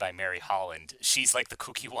 played by Mary Holland. She's the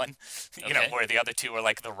kooky one, where the other two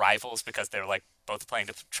are the rivals because they're both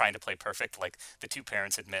trying to play perfect. The two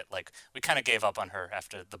parents admit we kind of gave up on her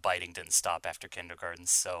after the biting didn't stop after kindergarten,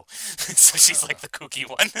 so she's the kooky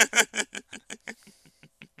one.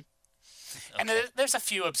 And there's a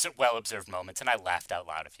few well-observed moments, and I laughed out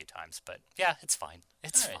loud a few times, but yeah, it's fine.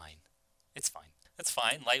 It's fine. It's fine. That's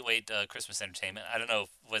fine. Lightweight Christmas entertainment. I don't know,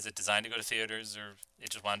 was it designed to go to theaters or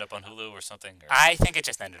it just wound up on Hulu or something? Or? I think it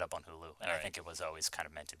just ended up on Hulu. And I think it was always kind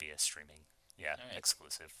of meant to be a streaming,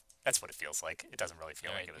 exclusive. That's what it feels like. It doesn't really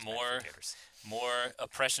feel like it was meant for theaters. More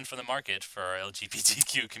oppression for the market for our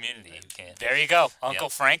LGBTQ community. Who can't. There you go. Uncle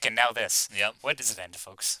Frank and now this. Yep. What does it end,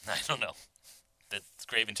 folks? I don't know. That's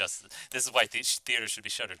grave injustice. This is why theaters should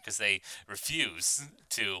be shuttered, because they refuse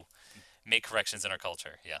to make corrections in our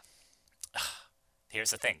culture. Yeah.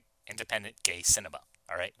 Here's the thing. Independent gay cinema.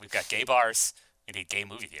 All right? We've got gay bars. We need gay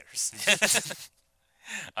movie theaters.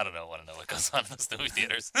 I don't want to know what goes on in those movie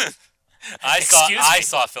theaters. I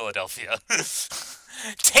saw Philadelphia.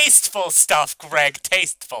 Tasteful stuff, Greg.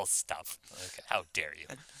 Tasteful stuff. Okay. How dare you?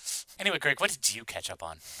 Anyway, Greg, what did you catch up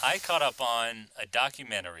on? I caught up on a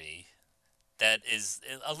documentary that is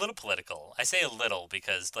a little political. I say a little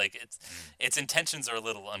because its intentions are a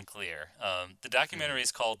little unclear. The documentary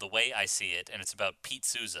is called The Way I See It, and it's about Pete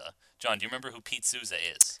Souza. John, do you remember who Pete Souza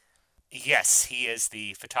is? Yes, he is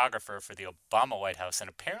the photographer for the Obama White House and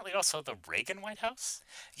apparently also the Reagan White House.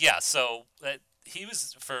 Yeah, so he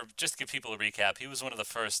was, just to give people a recap, he was one of the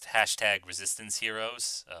first hashtag resistance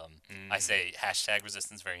heroes. I say hashtag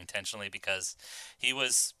resistance very intentionally because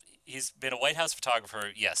he's been a White House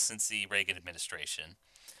photographer, yes, since the Reagan administration.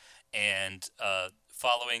 And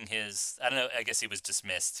following his, I don't know, I guess he was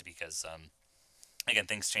dismissed because, again,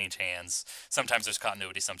 things change hands. Sometimes there's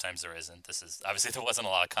continuity, sometimes there isn't. Obviously there wasn't a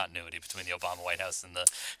lot of continuity between the Obama White House and the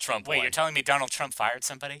Trump one. Wait, you're telling me Donald Trump fired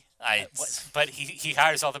somebody? But he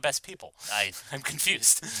hires all the best people. I'm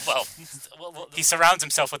confused. Well, he surrounds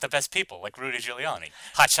himself with the best people, like Rudy Giuliani.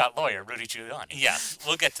 Hotshot lawyer Rudy Giuliani. Yeah,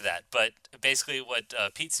 we'll get to that. But basically what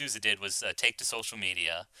Pete Souza did was take to social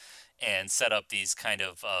media and set up these kind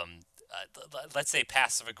of, let's say,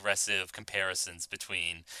 passive-aggressive comparisons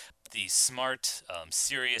between the smart,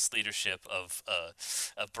 serious leadership of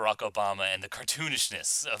Barack Obama and the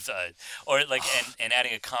cartoonishness of, and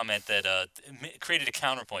adding a comment that created a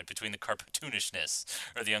counterpoint between the cartoonishness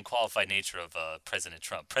or the unqualified nature of President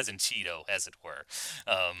Trump, President Cheeto, as it were.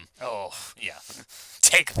 Yeah.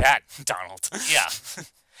 Take that, Donald. Yeah.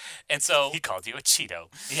 And so he called you a Cheeto.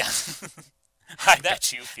 Yeah. I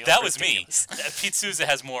bet you feel that ridiculous. was me. Pete Souza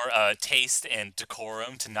has more taste and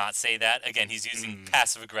decorum to not say that. Again, he's using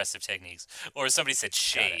passive-aggressive techniques. Or as somebody said,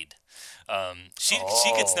 shade. She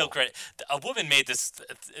gets no credit. A woman made this,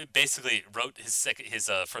 basically wrote his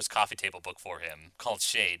first coffee table book for him called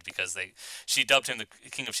Shade because she dubbed him the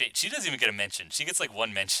King of Shade. She doesn't even get a mention. She gets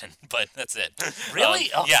one mention, but that's it. Really?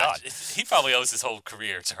 Yeah. God. He probably owes his whole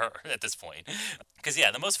career to her at this point. Because,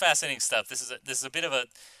 the most fascinating stuff, this is a bit of a,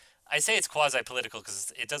 I say it's quasi-political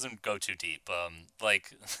because it doesn't go too deep.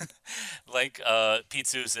 Pete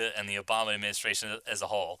Souza and the Obama administration as a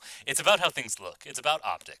whole, it's about how things look. It's about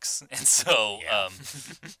optics, and so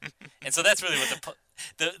and so that's really what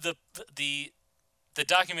the the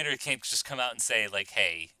documentary can't just come out and say like,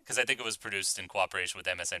 hey, because I think it was produced in cooperation with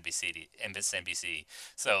MSNBC.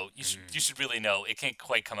 So you should really know. It can't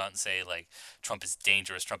quite come out and say like Trump is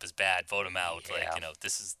dangerous, Trump is bad, vote him out. Yeah. Like, you know,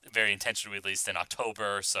 this is very intentionally released in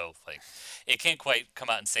October, so like it can't quite come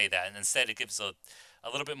out and say that. And instead, it gives a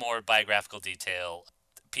little bit more biographical detail.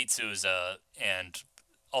 Pete Souza, and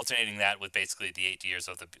alternating that with basically the 8 years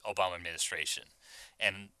of the Obama administration.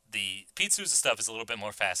 And the Pete Souza stuff is a little bit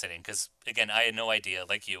more fascinating because, again, I had no idea,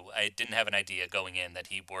 like you, I didn't have an idea going in that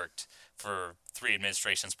he worked for 3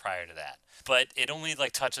 administrations prior to that. But it only,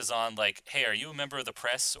 like, touches on, like, hey, are you a member of the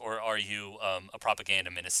press or are you a propaganda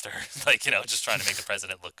minister? Like, you know, just trying to make the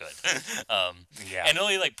president look good. Yeah. And it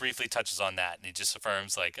only, like, briefly touches on that. And he just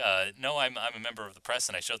affirms, like, no, I'm a member of the press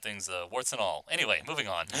and I show things warts and all. Anyway, moving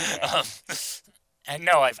on. Yeah. And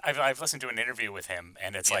no, I've listened to an interview with him,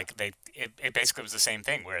 and it's like it basically was the same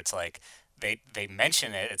thing where it's like they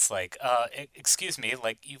mention it. It's like, excuse me,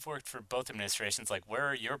 like you've worked for both administrations. Like, where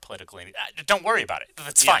are your political leanings? Don't worry about it.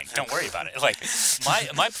 That's fine. Don't worry about it. Like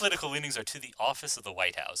my political leanings are to the office of the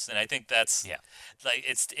White House, and I think that's like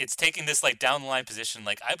it's taking this like down the line position.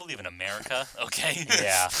 Like, I believe in America. Okay.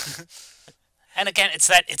 Yeah. And again, it's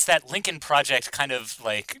that Lincoln Project kind of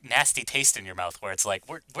like nasty taste in your mouth where it's like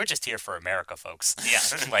we're just here for America, folks. Yeah.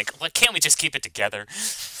 Like, can't we just keep it together?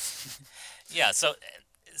 Yeah. So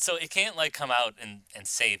it can't like come out and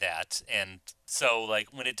say that, and so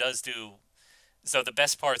like when it does do, so the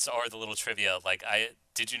best parts are the little trivia. Like,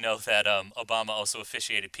 did you know that Obama also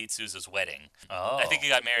officiated Pete Souza's wedding? Oh. I think he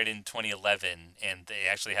got married in 2011, and they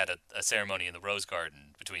actually had a ceremony in the Rose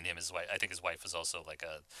Garden between him and his wife. I think his wife was also like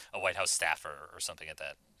a White House staffer or something at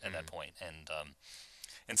that point.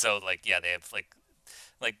 And so like they have like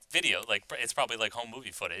video, like it's probably like home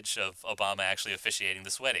movie footage of Obama actually officiating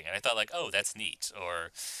this wedding. And I thought like, oh, that's neat.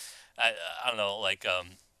 Or I don't know, like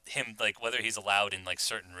him, like whether he's allowed in like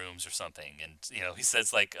certain rooms or something. And you know, he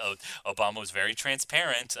says like Obama was very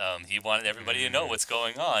transparent. He wanted everybody to know what's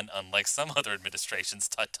going on, unlike some other administrations.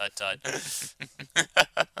 Tut tut tut.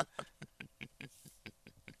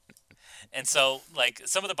 And so like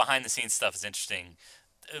some of the behind the scenes stuff is interesting,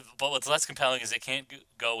 but what's less compelling is it can't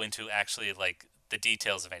go into actually like the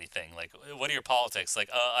details of anything. Like, what are your politics? Like,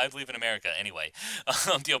 I believe in America. Anyway,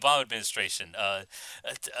 the Obama administration,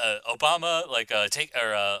 Obama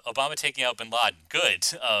Obama taking out Bin Laden. Good.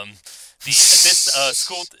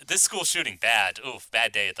 This school shooting bad. Oof,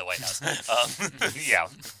 bad day at the White House. Yeah.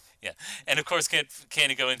 Yeah, and of course, can't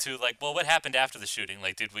it go into like, well, what happened after the shooting?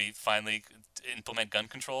 Like, did we finally implement gun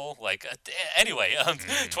control? Like, anyway,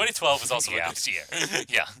 2012 was also a good year.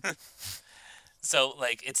 Yeah. So,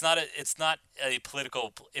 like, it's not a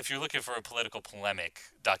political. If you're looking for a political polemic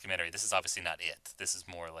documentary, this is obviously not it. This is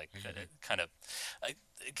more like kind of,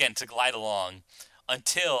 again, to glide along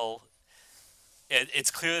until.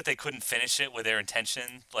 It's clear that they couldn't finish it with their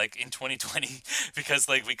intention, like in 2020, because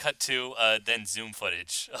like we cut to then Zoom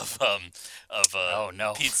footage of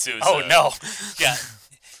Pete Souza. Oh no! Yeah.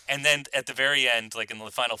 And then at the very end, like in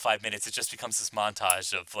the final 5 minutes, it just becomes this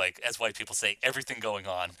montage of, like, as white people say, everything going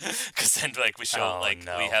on. Because then, like, we show,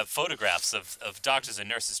 we have photographs of doctors and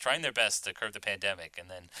nurses trying their best to curb the pandemic. And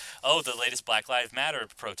then, the latest Black Lives Matter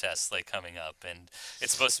protests, like, coming up. And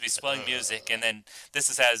it's supposed to be swelling music. And then this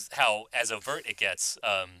is how overt it gets.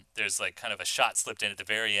 There's, like, kind of a shot slipped in at the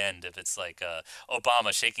very end of it's, like,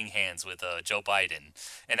 Obama shaking hands with Joe Biden.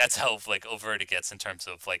 And that's how, like, overt it gets in terms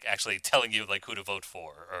of, like, actually telling you, like, who to vote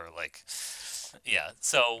for. Or like, yeah.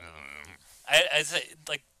 So I say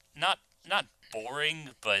like not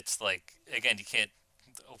boring, but like again, you can't.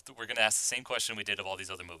 We're gonna ask the same question we did of all these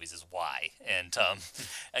other movies: is why? And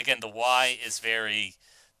again, the why is very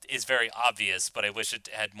obvious, but I wish it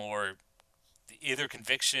had more either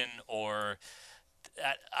conviction or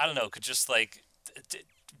I don't know, could just like.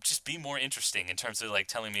 Just be more interesting in terms of like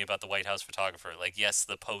telling me about the White House photographer. Like, yes,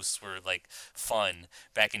 the posts were like fun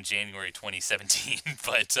back in January 2017,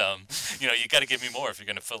 but you know, you got to give me more if you're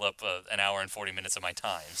going to fill up an hour and 40 minutes of my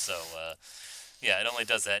time. So yeah, it only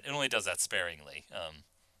does that. It only does that sparingly.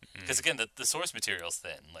 Because again, the source material's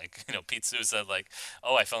thin. Like, you know, Pete Souza, like,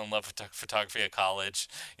 I fell in love with photography at college.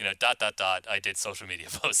 You know, ... I did social media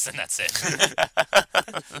posts, and that's it.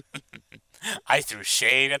 I threw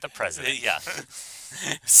shade at the president. Yeah.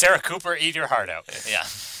 Sarah Cooper, eat your heart out. Yeah.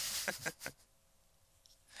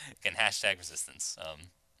 Again, hashtag resistance.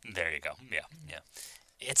 There you go. Yeah. Yeah.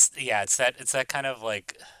 It's that kind of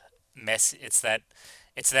like mess. It's that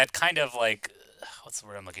kind of like, what's the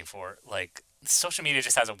word I'm looking for? Like, social media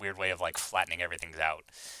just has a weird way of like flattening everything out.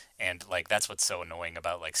 And like that's what's so annoying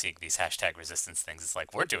about like seeing these hashtag resistance things. It's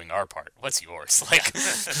like we're doing our part. What's yours? Like,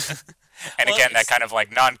 and Well, again, that kind of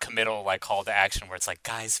like non-committal like call to action where it's like,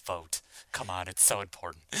 guys, vote. Come on, it's so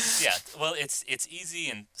important. Yeah, well, it's easy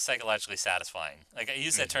and psychologically satisfying. Like I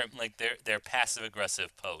use that term, like they're passive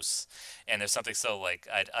aggressive posts, and there's something so like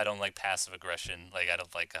I don't like passive aggression. Like I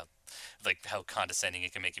don't like how condescending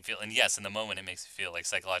it can make you feel. And yes, in the moment it makes you feel like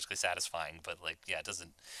psychologically satisfying, but like yeah,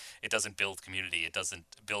 it doesn't build community. It doesn't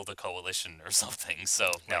build a coalition or something.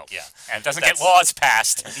 So No, like, yeah, and it doesn't get laws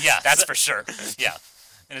passed. Yeah, that's for sure. Yeah.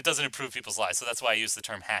 And it doesn't improve people's lives, so that's why I use the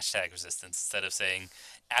term hashtag resistance instead of saying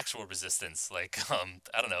actual resistance. Like,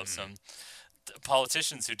 I don't know, some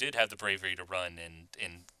politicians who did have the bravery to run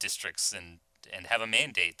in districts and have a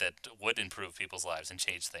mandate that would improve people's lives and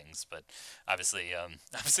change things. But obviously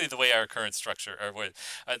the way our current structure, or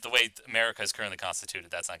the way America is currently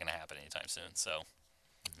constituted, that's not going to happen anytime soon. So,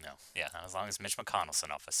 no, yeah, not as long as Mitch McConnell's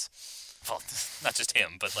in office. Well, not just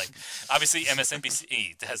him, but like obviously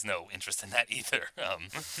MSNBC has no interest in that either.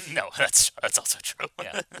 No, that's also true.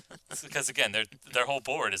 Yeah, because again, their whole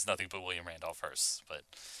board is nothing but William Randolph Hearst. But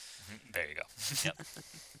there you go. Yep.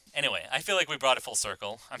 Anyway, I feel like we brought it full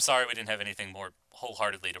circle. I'm sorry we didn't have anything more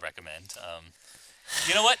wholeheartedly to recommend.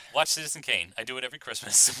 You know what? Watch Citizen Kane. I do it every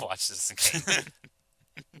Christmas. Watch Citizen Kane.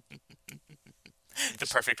 The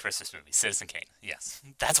perfect Christmas movie, Citizen Kane. Yes.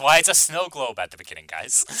 That's why it's a snow globe at the beginning,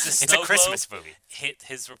 guys. It's a Christmas movie. Hit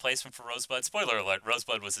his replacement for Rosebud. Spoiler alert,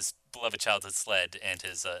 Rosebud was his beloved childhood sled, and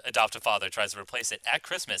his adoptive father tries to replace it at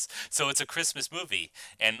Christmas. So it's a Christmas movie.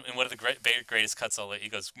 And in one of the greatest cuts, he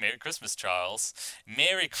goes, "Merry Christmas, Charles.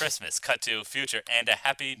 Merry Christmas." Cut to future and a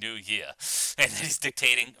Happy New Year. And then he's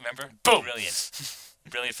dictating. Remember? Boom. Brilliant.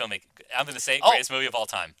 Brilliant filmmaking. I'm going to say greatest movie of all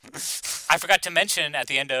time. I forgot to mention at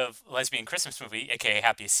the end of Lesbian Christmas Movie, aka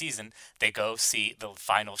Happiest Season, they go see the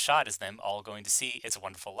final shot is them all going to see It's a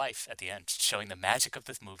Wonderful Life at the end, showing the magic of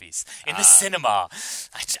the movies in the cinema.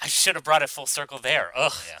 I should have brought it full circle there.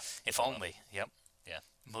 Ugh. Yeah. If only. Yep. Yeah.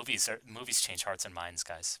 Movies change hearts and minds,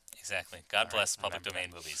 guys. Exactly. God bless public domain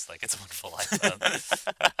movies like It's a Wonderful Life.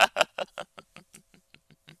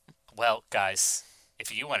 Well, guys,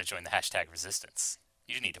 if you want to join the hashtag resistance,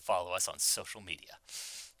 you need to follow us on social media.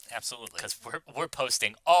 Absolutely. Because we're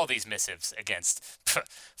posting all these missives against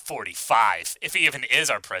 45. If he even is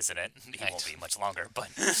our president, he won't be much longer. But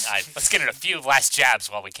let's get in a few last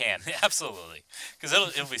jabs while we can. Absolutely. Because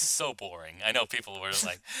it'll be so boring. I know people were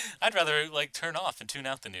like, I'd rather like turn off and tune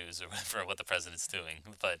out the news or whatever what the president's doing.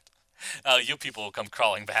 But you people will come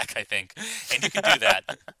crawling back, I think. And you can do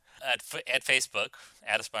that. At Facebook,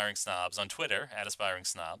 @AspiringsSnobs. On Twitter,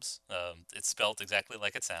 @AspiringsSnobs. It's spelled exactly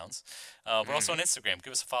like it sounds. We're also on Instagram.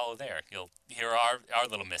 Give us a follow there. You'll hear our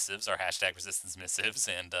little missives, our hashtag resistance missives,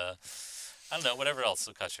 and I don't know, whatever else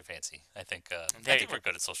will catch your fancy. I think we're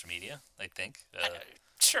good at social media, I think.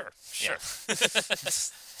 Sure. Yeah.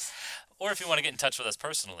 Or if you want to get in touch with us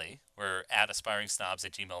personally, we're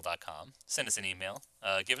 @AspiringsSnobs@gmail.com. Send us an email.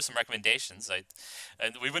 Give us some recommendations.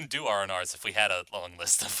 We wouldn't do R&Rs if we had a long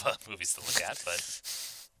list of movies to look at, but...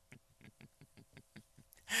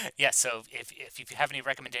 Yeah, so if you have any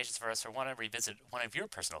recommendations for us or want to revisit one of your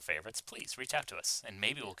personal favorites, please reach out to us, and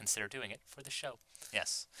maybe we'll consider doing it for the show.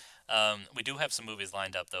 Yes. We do have some movies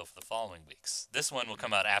lined up, though, for the following weeks. This one will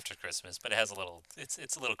come out after Christmas, but it has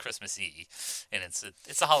it's a little Christmas-y, and it's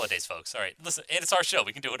the holidays, folks. All right, listen, and it's our show.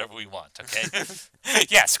 We can do whatever we want, okay?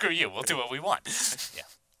 Yeah, screw you. We'll do what we want. Yeah.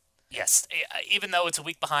 Yes, even though it's a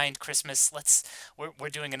week behind Christmas, we're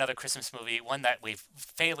doing another Christmas movie, one that we've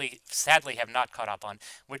sadly have not caught up on.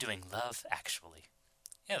 We're doing Love Actually.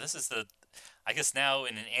 Yeah, this is I guess now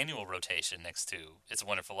in an annual rotation next to It's a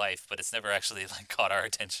Wonderful Life, but it's never actually like caught our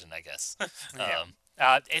attention, I guess. Yeah.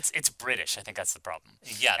 It's British. I think that's the problem.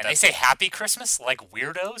 Yeah, and they say Happy Christmas like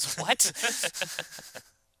weirdos. What?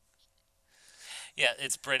 Yeah,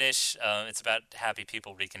 it's British. It's about happy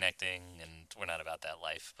people reconnecting, and we're not about that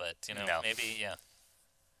life. But maybe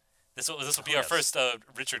this will be our first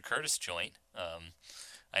Richard Curtis joint.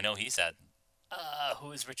 I know he's at.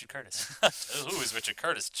 Who is Richard Curtis? Who is Richard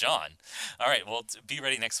Curtis? John. All right, well, be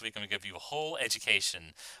ready next week. I'm going to give you a whole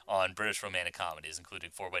education on British romantic comedies,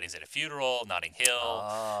 including Four Weddings at a Funeral, Notting Hill,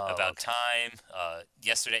 About Time,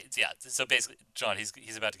 Yesterday. Yeah, so basically, John, he's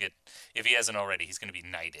about to get, if he hasn't already, he's going to be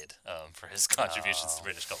knighted for his contributions to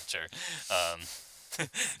British culture.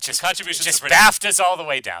 Just BAFTAs all the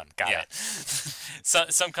way down. Got it.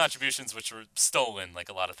 Some contributions which were stolen, like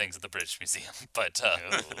a lot of things at the British Museum, but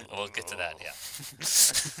we'll get to that. Yeah,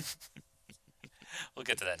 we'll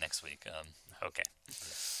get to that next week. Okay.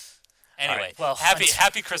 Anyway, right. Well,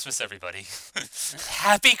 happy Christmas, everybody.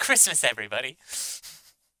 Happy Christmas, everybody.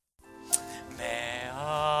 May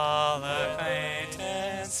All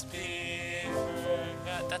acquaintance be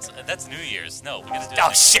forgot. That's New Year's. No, we gotta do.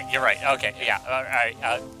 Oh shit, you're right. Okay, yeah. All right.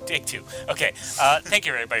 Take two. Okay. Thank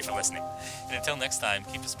you everybody for listening, and until next time,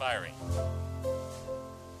 keep aspiring.